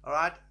 All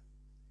right?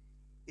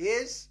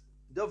 Is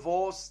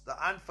divorce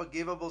the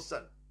unforgivable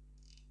sin?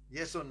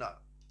 Yes or no?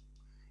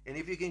 And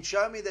if you can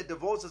show me that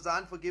divorce is the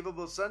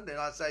unforgivable sin, then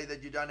I say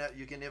that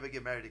you can never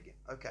get married again.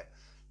 Okay.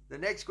 The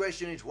next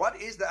question is, what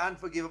is the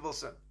unforgivable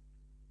sin?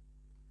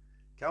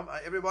 Come on,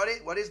 everybody,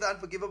 what is the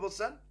unforgivable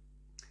sin?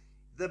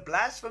 The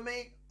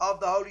blasphemy of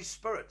the Holy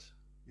Spirit.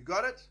 You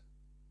got it?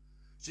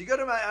 So you got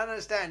to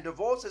understand,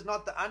 divorce is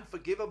not the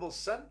unforgivable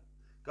sin.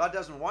 God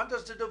doesn't want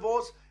us to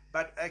divorce.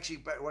 But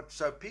actually,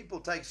 so people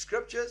take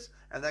scriptures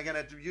and they're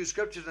going to use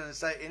scriptures and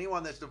say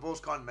anyone that's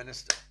divorced can't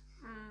minister.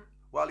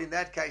 Well, in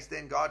that case,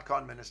 then God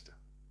can't minister.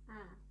 Do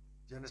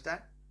you understand?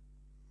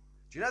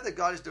 Do you know that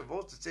God is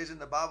divorced? It says in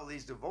the Bible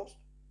he's divorced.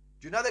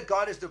 Do you know that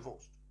God is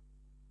divorced?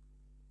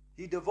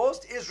 He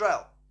divorced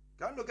Israel.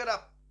 Go and look it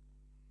up.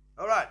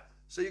 All right.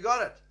 So you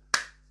got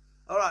it.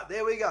 All right.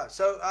 There we go.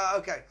 So,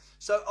 okay.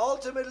 So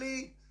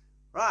ultimately,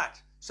 right.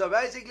 So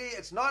basically,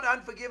 it's not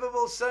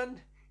unforgivable sin,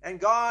 and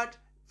God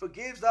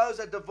forgives those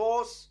that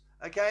divorce,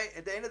 okay,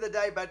 at the end of the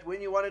day. But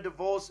when you want to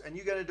divorce and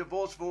you're going to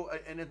divorce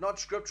and it's not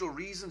scriptural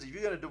reasons, if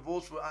you're going to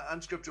divorce for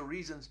unscriptural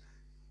reasons,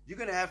 you're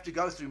going to have to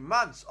go through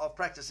months of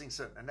practicing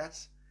sin. And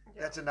that's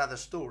another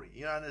story.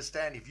 You don't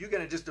understand. If you're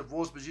going to just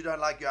divorce because you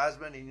don't like your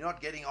husband and you're not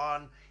getting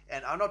on,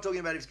 and I'm not talking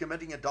about if he's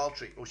committing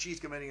adultery or she's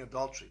committing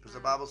adultery, because the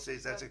Bible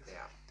says that's it.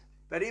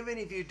 But even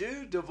if you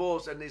do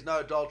divorce and there's no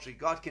adultery,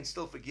 God can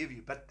still forgive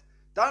you. But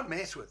don't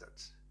mess with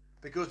it.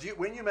 Because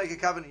when you make a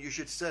covenant, you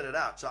should set it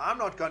out. So I'm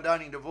not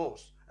condoning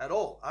divorce at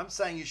all. I'm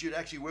saying you should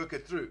actually work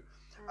it through.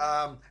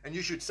 And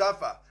you should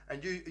suffer.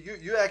 And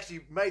you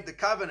actually made the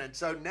covenant.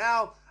 So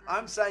now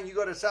I'm saying you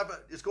got to suffer.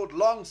 It's called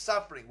long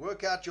suffering.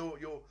 Work out your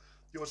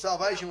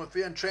salvation with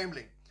fear and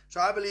trembling. So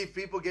I believe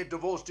people get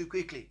divorced too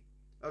quickly.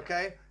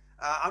 Okay?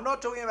 I'm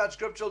not talking about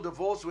scriptural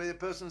divorce where the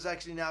person's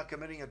actually now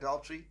committing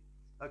adultery.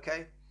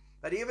 Okay?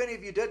 But even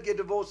if you did get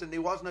divorced and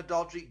there wasn't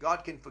adultery,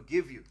 God can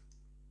forgive you.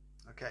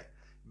 Okay?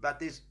 But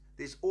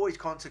there's always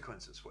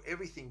consequences for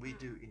everything we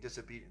do in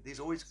disobedience. There's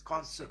always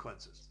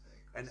consequences.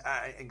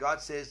 And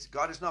God says,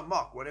 God is not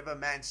mocked. Whatever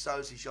man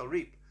sows, he shall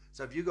reap.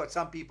 So if you've got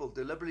some people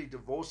deliberately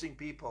divorcing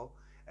people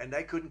and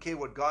they couldn't care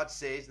what God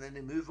says, and then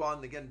they move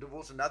on, they're going to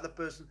divorce another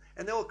person,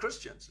 and they're all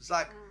Christians. It's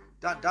like,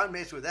 don't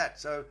mess with that.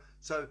 So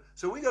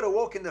we got to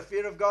walk in the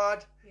fear of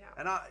God.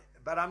 Yeah.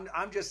 But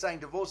I'm just saying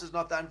divorce is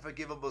not the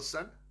unforgivable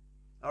sin.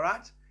 All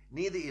right?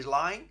 Neither is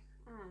lying.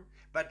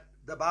 But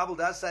the Bible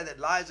does say that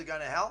lies are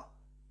going to hell.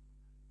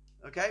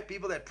 Okay,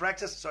 people that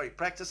practice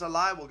a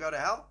lie will go to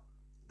hell.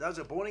 Those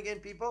are born again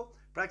people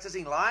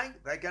practicing lying,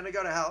 they're going to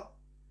go to hell.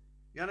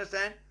 You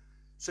understand?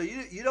 So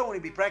you don't want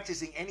to be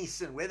practicing any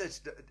sin, whether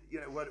it's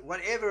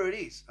whatever it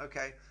is.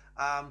 Okay,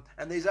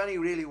 And there's only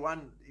really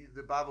one,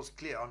 the Bible's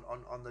clear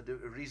on the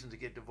reason to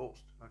get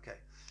divorced. Okay.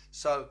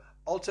 So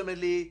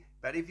ultimately,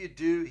 but if you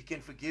do, he can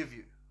forgive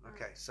you.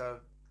 Okay. So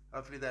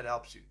hopefully that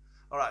helps you.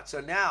 All right. So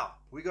now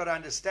we got to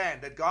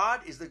understand that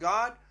God is the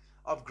God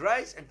of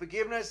grace and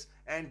forgiveness,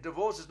 and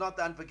divorce is not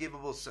the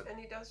unforgivable sin. And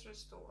he does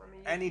restore. I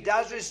mean, and he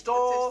does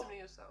restore.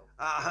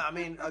 I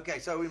mean, okay.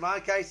 So in my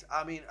case,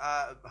 I mean,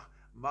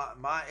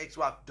 my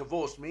ex-wife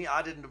divorced me.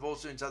 I didn't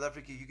divorce her in South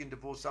Africa. You can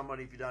divorce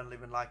somebody if you don't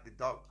live and like the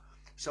dog.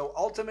 So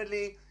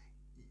ultimately,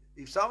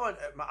 if someone,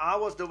 I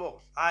was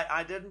divorced.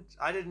 I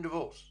didn't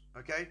divorce.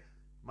 Okay,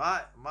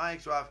 my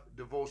ex-wife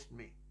divorced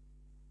me,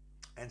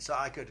 and so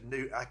I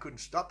couldn't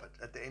stop it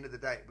at the end of the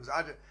day, because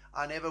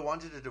I never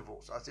wanted a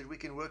divorce. I said we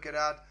can work it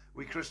out.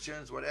 We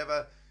Christians,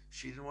 whatever.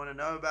 She didn't want to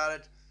know about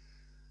it,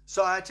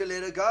 so I had to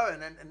let her go,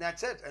 and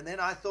that's it. And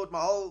then I thought my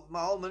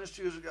whole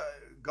ministry was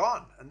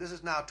gone, and this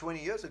is now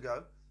 20 years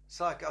ago.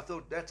 So I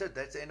thought that's it.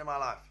 That's the end of my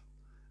life,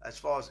 as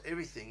far as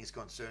everything is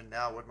concerned.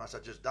 Now, what must I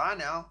just die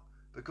now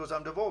because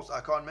I'm divorced? I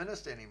can't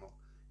minister anymore.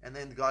 And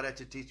then God had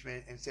to teach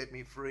me and set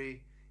me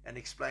free and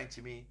explain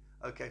to me,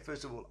 okay,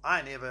 first of all,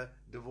 I never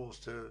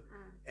divorced her,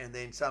 and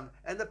then some.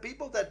 And the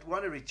people that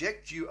want to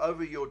reject you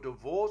over your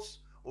divorce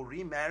or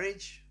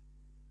remarriage,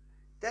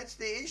 that's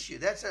the issue.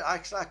 That's I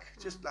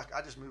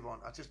just move on.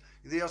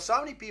 There are so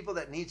many people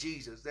that need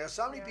Jesus. There are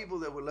so many people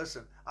that will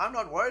listen. I'm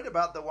not worried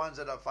about the ones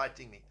that are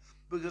fighting me,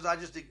 because I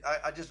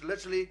just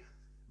literally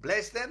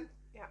bless them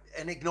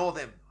and ignore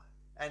them,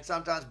 and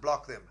sometimes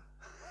block them.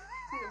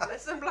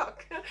 Bless and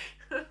block.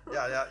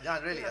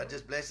 Really. I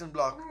just bless and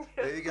block.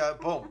 There you go.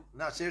 Boom.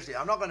 No, seriously,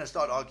 I'm not going to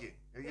start arguing.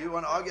 If you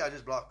want to argue, I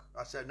just block.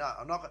 I said no.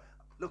 I'm not.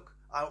 Look,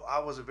 I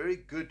was very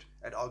good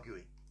at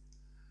arguing,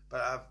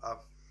 but I've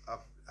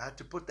had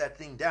to put that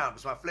thing down,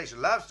 because my flesh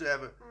loves to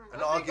have an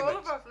argument. All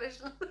of our flesh.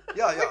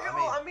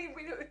 I mean,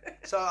 we do.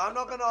 So I'm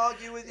not going to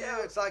argue with you.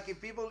 It's like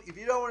if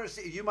you don't want to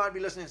see, you might be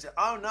listening and say,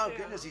 "Oh no,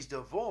 goodness, he's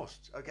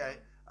divorced." Okay.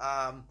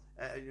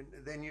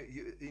 Then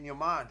you in your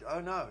mind,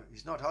 "Oh no,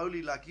 he's not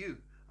holy like you.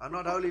 I'm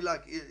not holy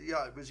like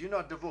because you're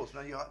not divorced."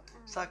 No,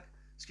 it's like,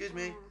 excuse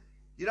me,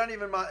 you don't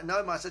even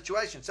know my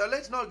situation. So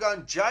let's not go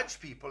and judge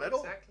people at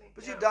all,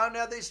 because you don't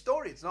know their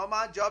story. It's not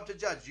my job to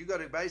judge. You got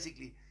to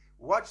basically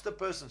watch the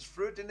person's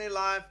fruit in their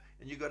life,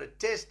 and you got to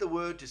test the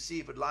word to see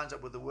if it lines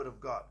up with the word of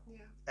God.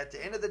 At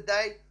the end of the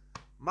day,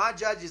 my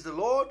judge is the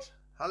Lord.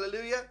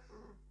 Hallelujah.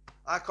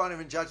 I can't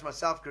even judge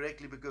myself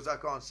correctly because I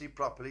can't see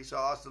properly, so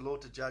I ask the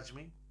Lord to judge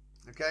me.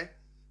 Okay.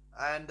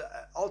 And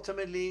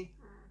ultimately,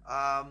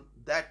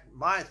 that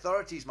my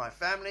authority is my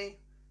family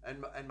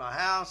and my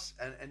house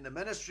and the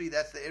ministry.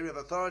 That's the area of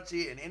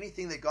authority, and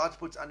anything that God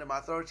puts under my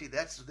authority,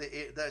 that's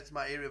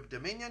my area of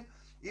dominion.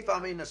 If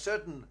I'm in a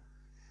certain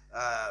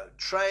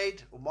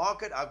trade or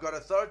market, I've got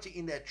authority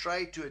in that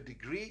trade to a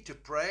degree to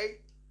pray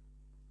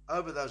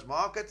over those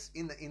markets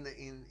in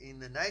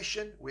the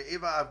nation,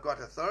 wherever I've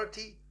got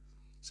authority.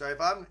 So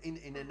if I'm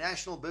in a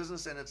national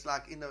business, and it's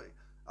like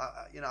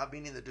I've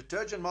been in the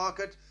detergent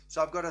market,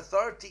 so I've got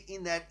authority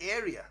in that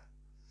area,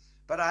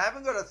 but I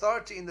haven't got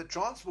authority in the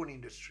transport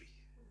industry.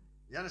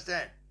 You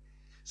understand?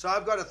 So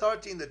I've got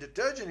authority in the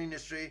detergent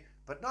industry,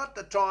 but not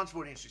the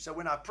transport industry. So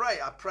when I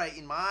pray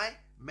in my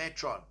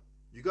metron.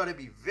 You got to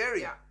be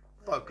very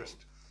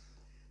focused.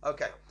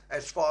 Okay,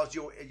 as far as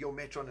your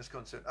metron is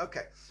concerned.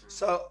 Okay,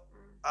 so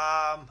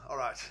all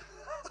right.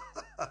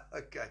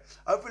 Okay,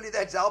 hopefully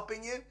that's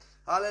helping you.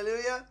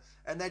 Hallelujah.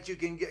 And that you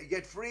can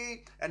get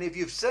free. And if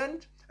you've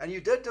sinned and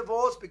you did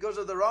divorce because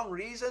of the wrong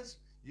reasons,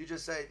 you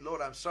just say,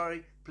 "Lord, I'm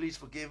sorry. Please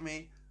forgive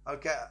me."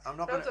 Okay, I'm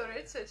not going to...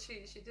 Red said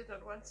she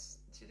didn't want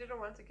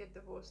to get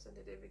divorced, and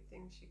did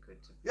everything she could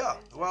to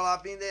well,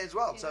 I've been there as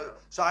well. So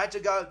I had to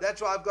go. That's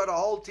why I've got a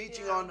whole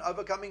teaching on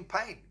overcoming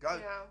pain.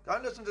 Go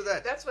and listen to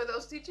that. That's where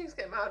those teachings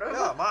came out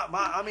of.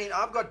 I mean,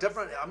 I've got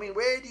different... I mean,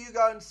 where do you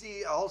go and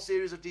see a whole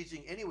series of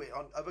teaching anywhere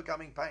on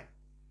overcoming pain?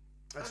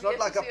 It's not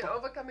like an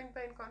overcoming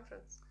pain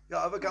conference.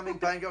 Yeah, overcoming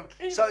pain.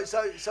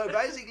 So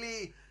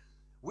basically,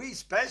 we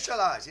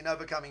specialize in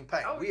overcoming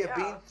pain. We have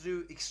been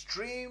through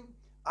extreme...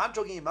 I'm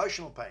talking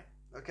emotional pain,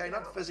 okay?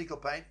 Not physical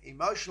pain.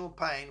 Emotional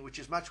pain, which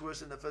is much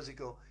worse than the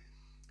physical.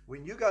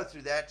 When you go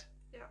through that,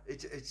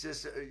 it's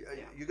just,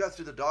 you go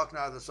through the dark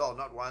night of the soul,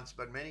 not once,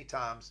 but many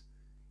times.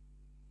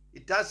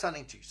 It does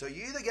something to you. So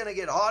you're either going to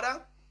get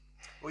harder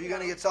or you're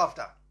going to get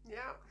softer. Yeah.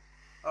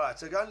 All right,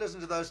 so go and listen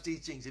to those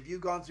teachings. If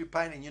you've gone through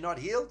pain and you're not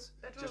healed,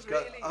 just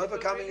go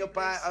overcoming your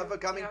pain,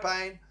 overcoming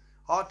pain,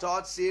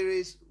 heart-to-heart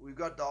series. We've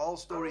got the whole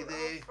story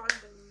there.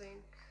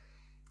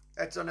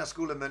 That's on our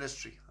School of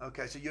Ministry.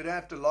 Okay, so you don't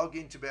have to log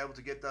in to be able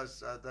to get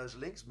those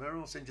links. Mirjam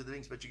will send you the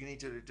links, but you need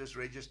to just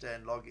register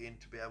and log in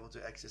to be able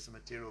to access the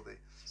material there.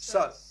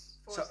 So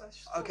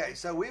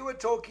we were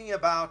talking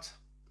about,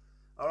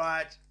 all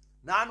right,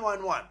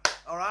 911.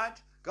 All right,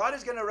 God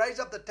is going to raise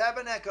up the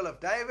tabernacle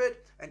of David,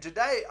 and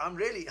today I'm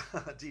really,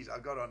 geez, I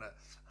got on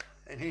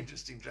an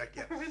interesting track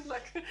here.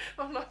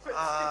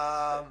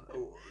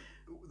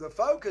 The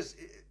focus,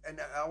 and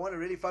I want to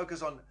really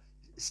focus on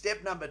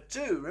step number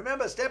 2.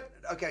 Remember so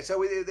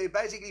there are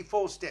basically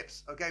 4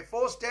 steps. Okay,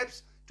 4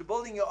 steps to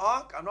building your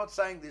ark. I'm not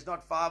saying there's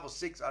not 5 or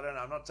 6. I don't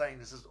know. I'm not saying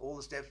this is all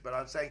the steps, but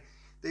I'm saying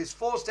there's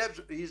 4 steps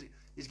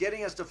he's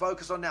getting us to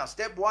focus on now.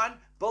 Step 1,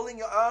 building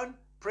your own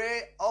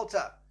prayer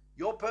altar.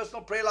 Your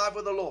personal prayer life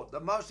with the Lord. The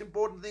most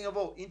important thing of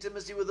all,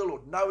 intimacy with the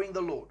Lord, knowing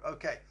the Lord.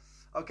 Okay,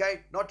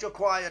 not your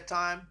quiet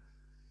time.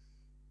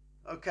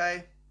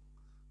 Okay,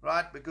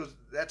 right? Because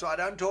that's why I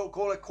don't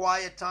call it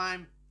quiet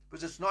time,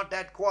 because it's not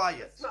that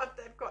quiet. It's not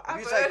that quiet. If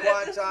you say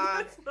quiet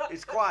time,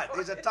 it's quiet.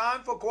 There's a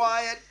time for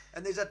quiet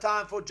and there's a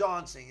time for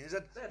dancing.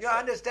 You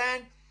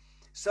understand?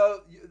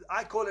 So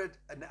I call it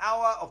an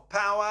hour of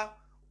power,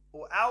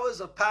 or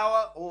hours of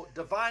power, or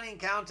divine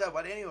encounter.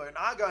 But anyway, when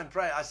I go and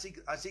pray, I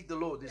seek the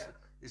Lord.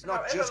 It's not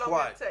However just long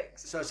quiet. it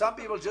takes. So some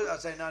people I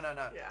say, no.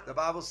 Yeah. The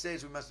Bible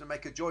says we must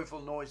make a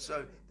joyful noise.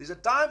 So there's a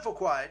time for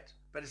quiet,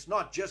 but it's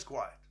not just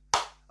quiet.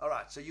 All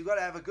right. So you got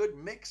to have a good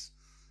mix,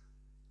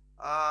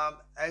 and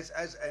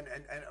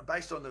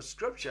based on the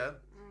scripture,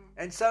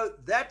 and so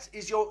that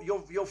is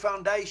your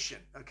foundation.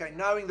 Okay,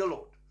 knowing the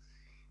Lord.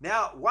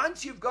 Now,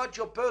 once you've got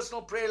your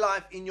personal prayer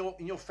life in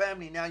your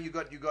family, now you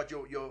got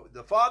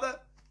the father,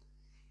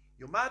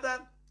 your mother,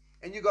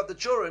 and you got the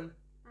children,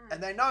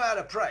 and they know how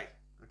to pray.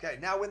 Okay,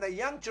 now when they're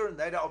young children,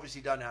 they obviously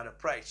don't know how to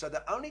pray. So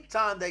the only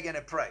time they're going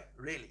to pray,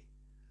 really,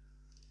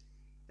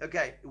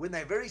 okay, when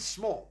they're very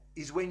small,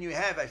 is when you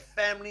have a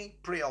family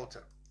prayer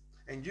altar.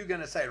 And you're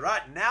going to say,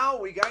 right, now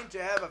we're going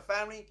to have a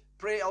family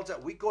prayer altar.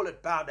 We call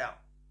it bow down.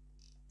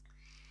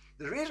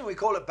 The reason we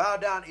call it bow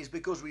down is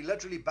because we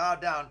literally bow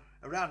down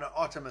around an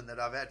ottoman that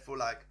I've had for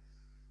like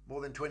more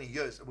than 20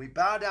 years. And we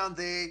bow down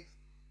there,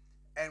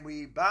 and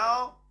we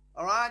bow,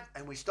 all right,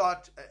 and we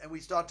start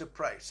to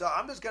pray. So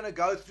I'm just going to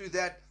go through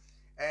that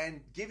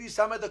and give you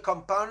some of the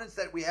components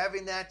that we have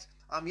in that.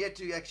 I'm yet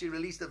to actually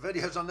release the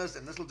videos on this,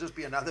 and this will just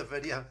be another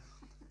video.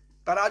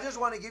 But I just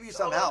want to give you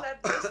some help.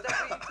 That list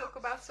that we talk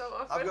about so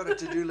often. I've got a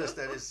to-do list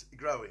that is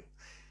growing.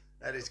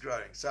 That is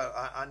growing. So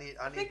I need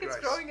I think grace.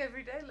 It's growing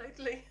every day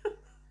lately.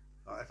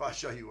 If I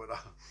show you what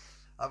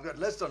I've got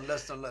list on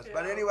list on list. Yeah.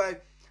 But anyway,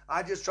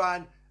 I just try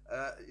and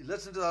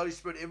listen to the Holy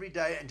Spirit every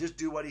day and just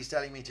do what He's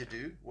telling me to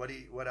do, what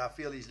I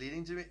feel He's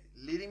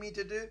leading me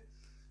to do.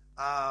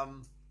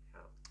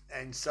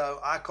 And so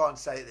I can't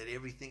say that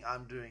everything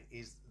I'm doing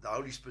is the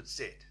Holy Spirit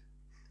said.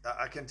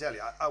 I can tell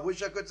you. I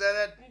wish I could say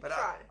that, but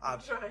I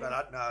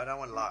don't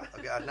want to lie.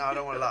 Okay, no, I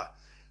don't want to lie.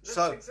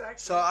 So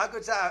I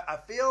could say I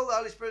feel the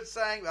Holy Spirit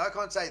saying, but I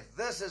can't say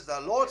this is the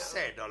Lord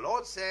said. The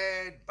Lord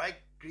said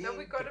baked green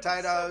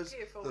potatoes.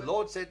 The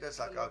Lord said. That's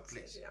like, oh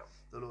please,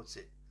 the Lord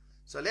said.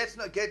 So let's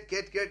not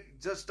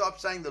just stop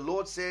saying the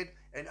Lord said,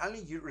 and only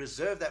you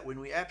reserve that when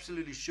we're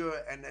absolutely sure.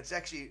 And it's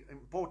actually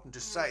important to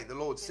say the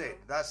Lord said.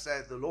 Thus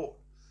saith the Lord.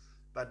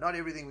 But not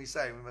everything we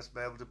say, we must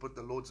be able to put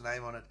the Lord's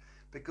name on it,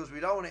 because we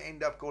don't want to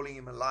end up calling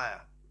Him a liar,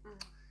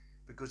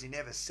 because He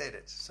never said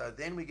it. So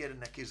then we get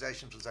an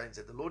accusation from Satan and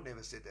say, the Lord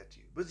never said that to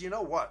you. But you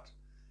know what?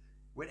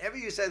 Whenever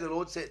you say the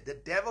Lord said, the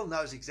devil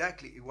knows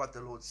exactly what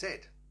the Lord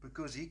said,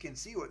 because he can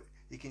see what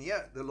he can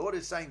hear. The Lord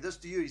is saying this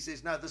to you. He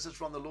says, no, this is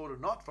from the Lord or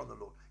not from the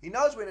Lord. He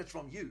knows when it's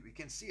from you. He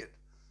can see it.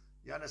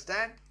 You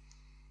understand?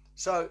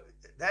 So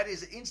that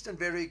is instant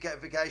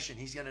verification.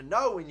 He's going to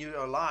know when you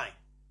are lying.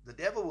 The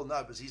devil will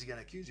know, because he's going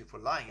to accuse you for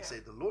lying and say,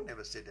 the Lord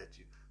never said that to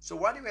you. So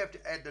why do we have to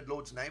add the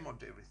Lord's name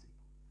onto everything?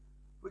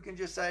 We can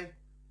just say,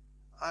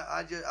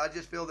 I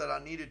just feel that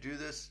I need to do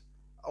this.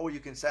 Or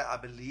you can say, I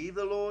believe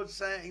the Lord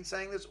saying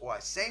this, or I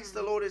sense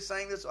the Lord is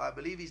saying this, or I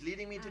believe He's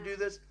leading me to do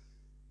this.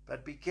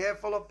 But be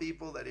careful of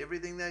people that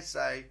everything they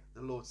say,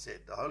 the Lord said.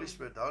 The Holy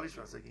Spirit is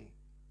thinking,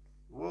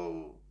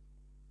 whoa,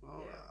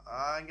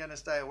 I ain't going to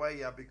stay away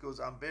here, because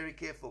I'm very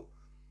careful.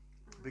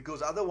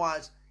 Because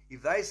otherwise,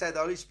 if they say the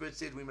Holy Spirit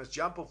said we must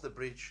jump off the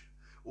bridge,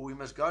 or we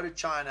must go to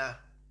China,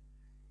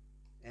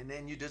 and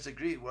then you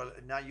disagree, well,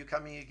 now you're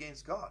coming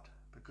against God,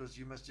 because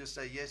you must just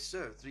say, yes,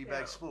 sir, 3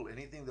 bags full.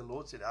 Anything the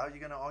Lord said, how are you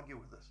going to argue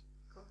with us?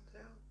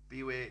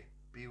 Beware.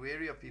 Be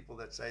wary of people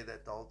that say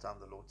that the whole time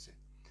the Lord said.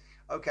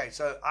 Okay,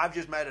 so I've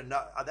just made a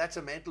note. That's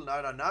a mental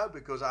note, I know,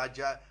 because I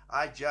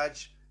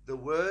judge the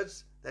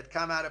words that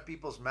come out of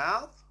people's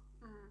mouth.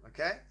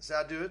 Okay, so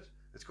I do it.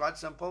 It's quite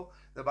simple.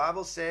 The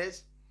Bible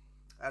says,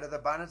 out of the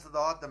abundance of the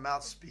heart, the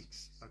mouth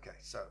speaks. Okay,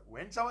 so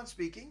when someone's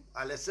speaking,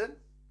 I listen.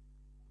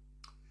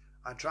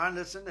 I try and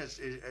listen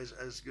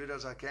as good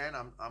as I can.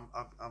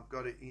 I've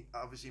got to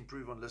obviously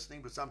improve on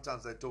listening, but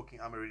sometimes they're talking,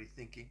 I'm already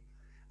thinking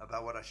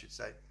about what I should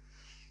say.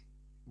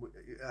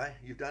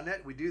 You've done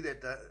that? We do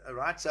that,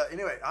 right? So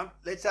anyway,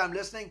 let's say I'm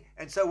listening,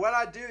 and so what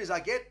I do is I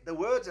get the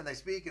words, and they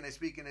speak, and they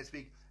speak, and they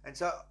speak, and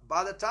so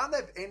by the time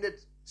they've ended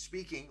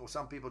speaking, or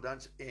some people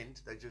don't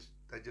end, they just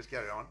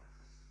carry on.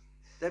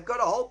 They've got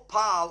a whole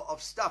pile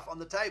of stuff on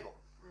the table.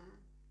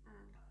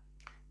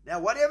 Now,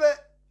 whatever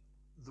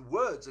the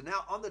words are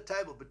now on the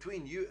table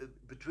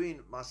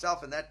between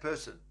myself and that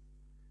person,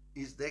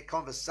 is their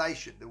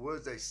conversation, the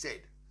words they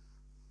said,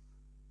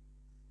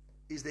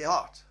 is their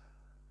heart.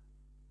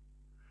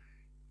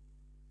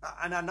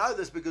 And I know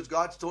this because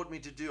God's taught me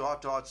to do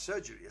heart-to-heart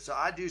surgery. So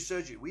I do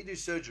surgery. We do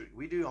surgery.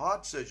 We do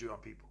heart surgery on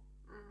people.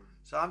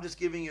 So I'm just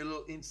giving you a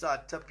little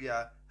inside tip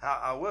here how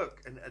I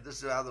work. And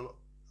this is how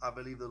I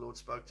believe the Lord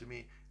spoke to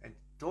me and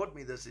taught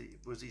me this,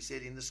 was He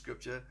said in the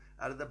scripture,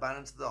 out of the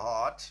abundance of the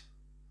heart,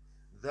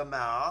 the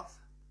mouth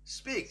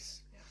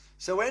speaks. Yeah.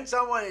 So when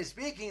someone is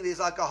speaking, there's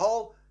like a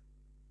whole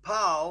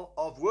pile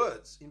of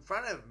words in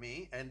front of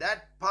me, and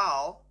that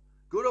pile,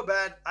 good or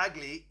bad,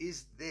 ugly,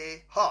 is their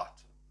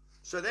heart.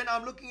 So then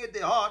I'm looking at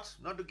their heart,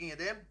 not looking at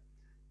them,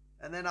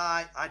 and then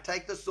I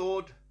take the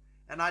sword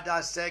and I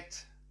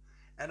dissect,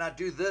 and I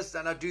do this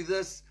and I do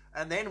this,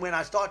 and then when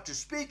I start to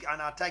speak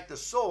and I take the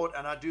sword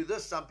and I do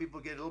this, some people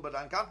get a little bit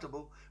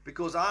uncomfortable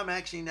because I'm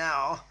actually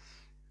now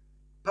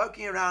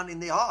poking around in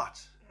their heart.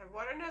 And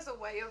Warren has a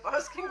way of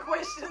asking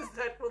questions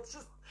that will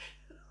just...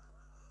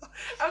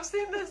 I've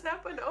seen this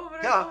happen over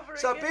and over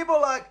so again. So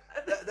people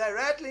they're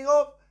rattling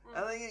off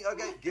and thinking,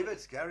 okay, give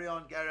it, carry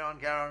on.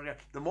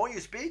 The more you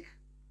speak,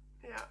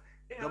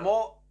 the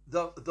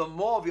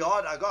more of your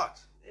heart I got.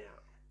 Yeah.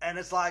 And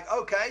it's like,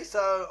 okay,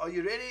 so are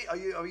you ready?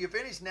 Are you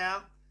finished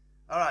now?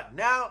 All right,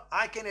 now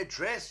I can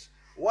address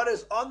what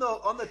is on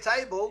the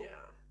table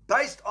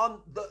based on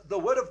the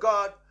word of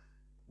God,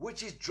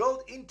 which is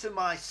drilled into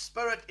my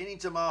spirit and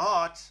into my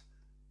heart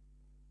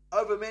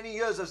over many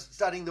years of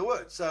studying the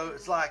word. So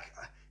it's like,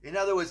 in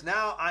other words,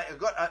 now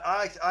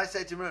I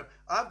say to Mirjam,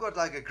 I've got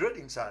like a grid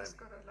inside of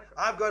me.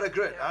 I've got a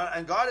grid,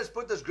 and God has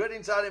put this grid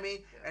inside of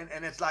me,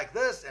 and it's like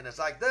this, and it's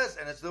like this,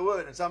 and it's the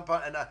word, and some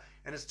part, and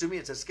it's, to me,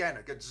 it's a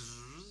scanner. It goes,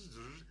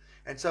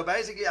 and so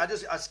basically, I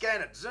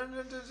scan it,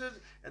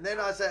 and then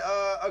I say,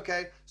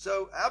 okay,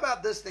 so how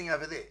about this thing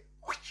over there?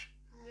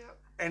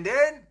 And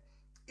then,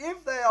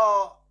 if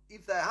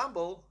they're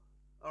humble,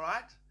 all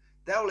right,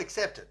 they'll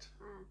accept it.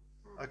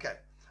 Okay.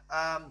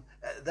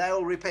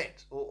 They'll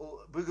repent,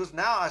 because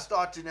now I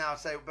start to now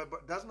say,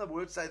 but doesn't the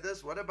word say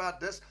this? What about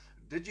this?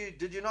 Did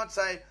you not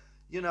say,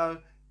 and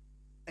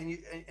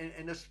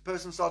this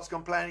person starts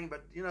complaining,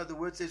 but the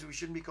word says we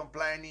shouldn't be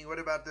complaining. What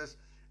about this?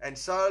 And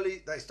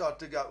slowly they start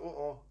to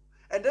go,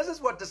 And this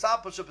is what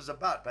discipleship is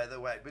about, by the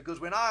way, because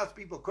when I ask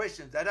people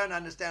questions, they don't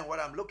understand what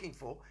I'm looking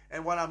for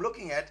and what I'm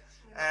looking at,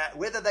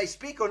 whether they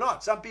speak or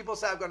not. Some people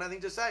say, I've got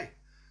nothing to say.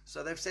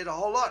 So they've said a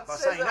whole lot by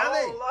saying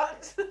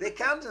nothing. Their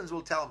countenance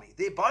will tell me,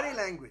 their body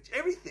language,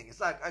 everything. It's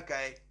like,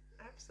 okay.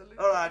 Absolutely.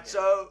 All right,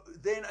 so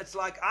then it's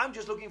like I'm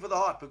just looking for the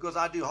heart, because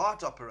I do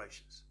heart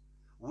operations.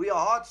 We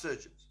are heart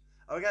surgeons.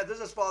 Okay, this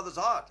is Father's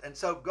heart. And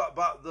so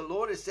but the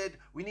Lord has said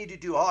we need to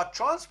do heart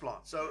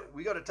transplants. So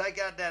we got to take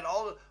out that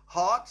old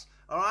heart,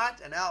 all right,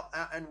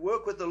 and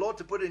work with the Lord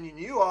to put in a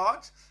new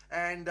heart.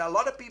 And a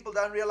lot of people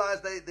don't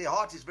realize their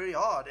heart is very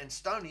hard and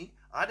stony.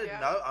 I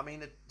didn't know. I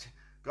mean,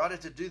 God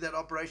had to do that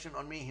operation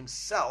on me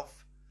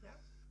Himself. Yeah.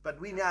 But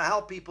we now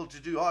help people to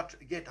do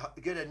get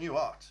a new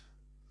heart.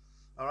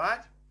 All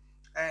right?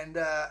 And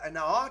a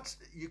heart,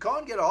 you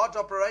can't get a heart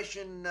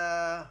operation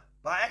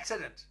by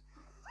accident.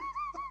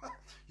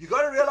 You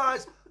got to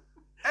realize,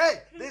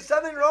 hey, there's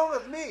something wrong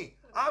with me.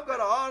 I've got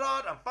a hard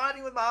heart. I'm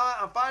fighting with my heart.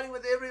 I'm fighting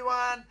with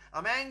everyone.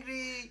 I'm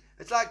angry.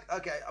 It's like,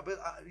 okay,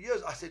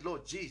 years I said,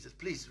 Lord Jesus,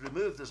 please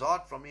remove this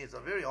heart from me. It's a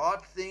very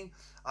hard thing.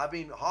 I've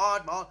been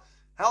hard.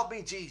 Help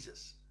me,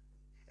 Jesus.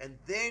 And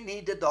then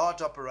He did the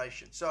heart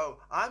operation. So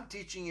I'm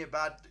teaching you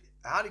about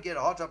how to get a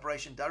heart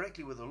operation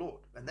directly with the Lord.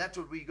 And that's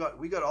what we got.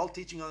 We got a whole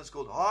teaching on this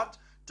called Heart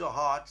to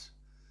Heart,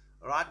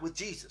 right, with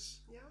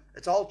Jesus. Yeah.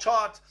 It's a whole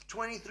chart,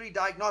 23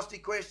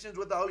 diagnostic questions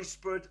with the Holy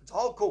Spirit. It's a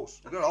whole course.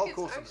 We've got a whole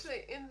course. It's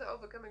actually in the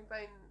Overcoming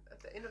Pain, at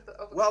the end of the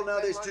Overcoming Well,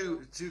 no, Pain there's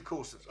module. two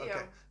courses.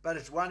 Okay. But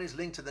one is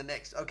linked to the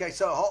next. Okay,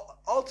 so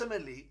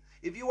ultimately,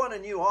 if you want a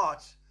new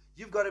heart,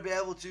 you've got to be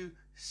able to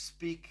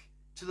speak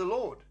to the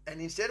Lord.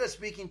 And instead of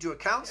speaking to a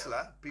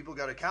counselor, people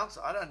go to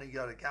counselor. I don't need to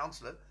go to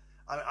counselor.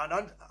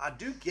 I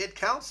do get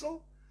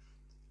counsel,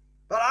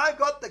 but I've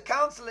got the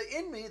counselor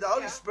in me, the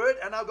Holy Spirit,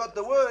 and I've got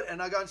the Word,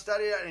 and I go and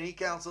study it, and He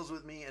counsels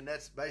with me, and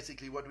that's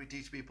basically what we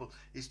teach people,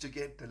 is to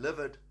get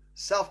delivered,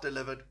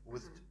 self-delivered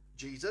with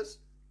Jesus,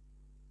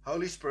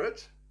 Holy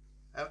Spirit,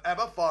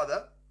 Abba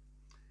Father,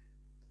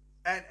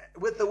 and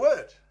with the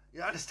Word.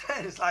 You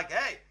understand? It's like,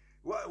 hey,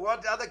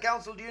 what other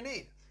counsel do you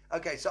need?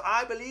 Okay, so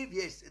I believe,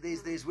 yes,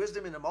 there's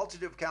wisdom in a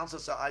multitude of counsel,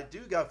 so I do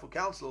go for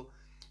counsel.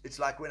 It's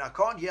like when I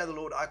can't hear the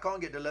Lord, I can't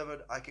get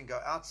delivered, I can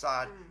go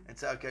outside and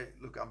say, okay,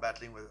 look, I'm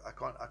battling with, I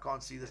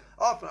can't see this.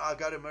 Often I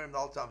go to Mirjam the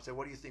whole time and say,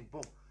 what do you think?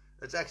 Boom.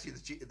 It's actually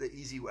the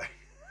easy way.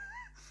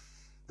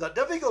 The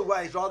difficult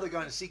way is rather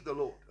going to seek the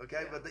Lord,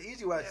 okay? But the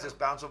easy way is just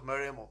bounce off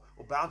Mirjam or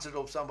bounce it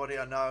off somebody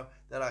I know,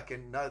 that I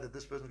can know that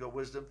this person's got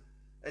wisdom.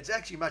 It's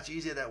actually much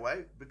easier that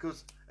way,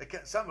 because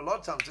a lot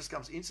of times it just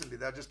comes instantly.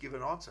 They'll just give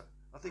an answer.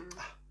 I think,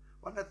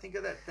 why didn't I think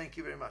of that? Thank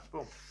you very much.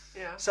 Boom.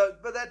 Yeah. So,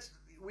 but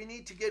we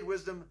need to get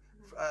wisdom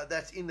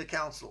that's in the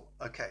counsel.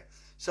 Okay.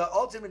 So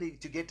ultimately,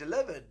 to get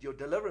delivered, your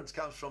deliverance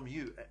comes from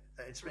you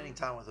and spending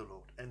time with the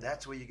Lord. And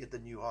that's where you get the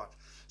new heart.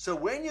 So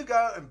when you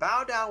go and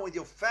bow down with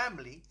your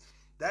family,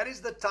 that is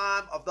the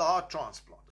time of the heart transplant.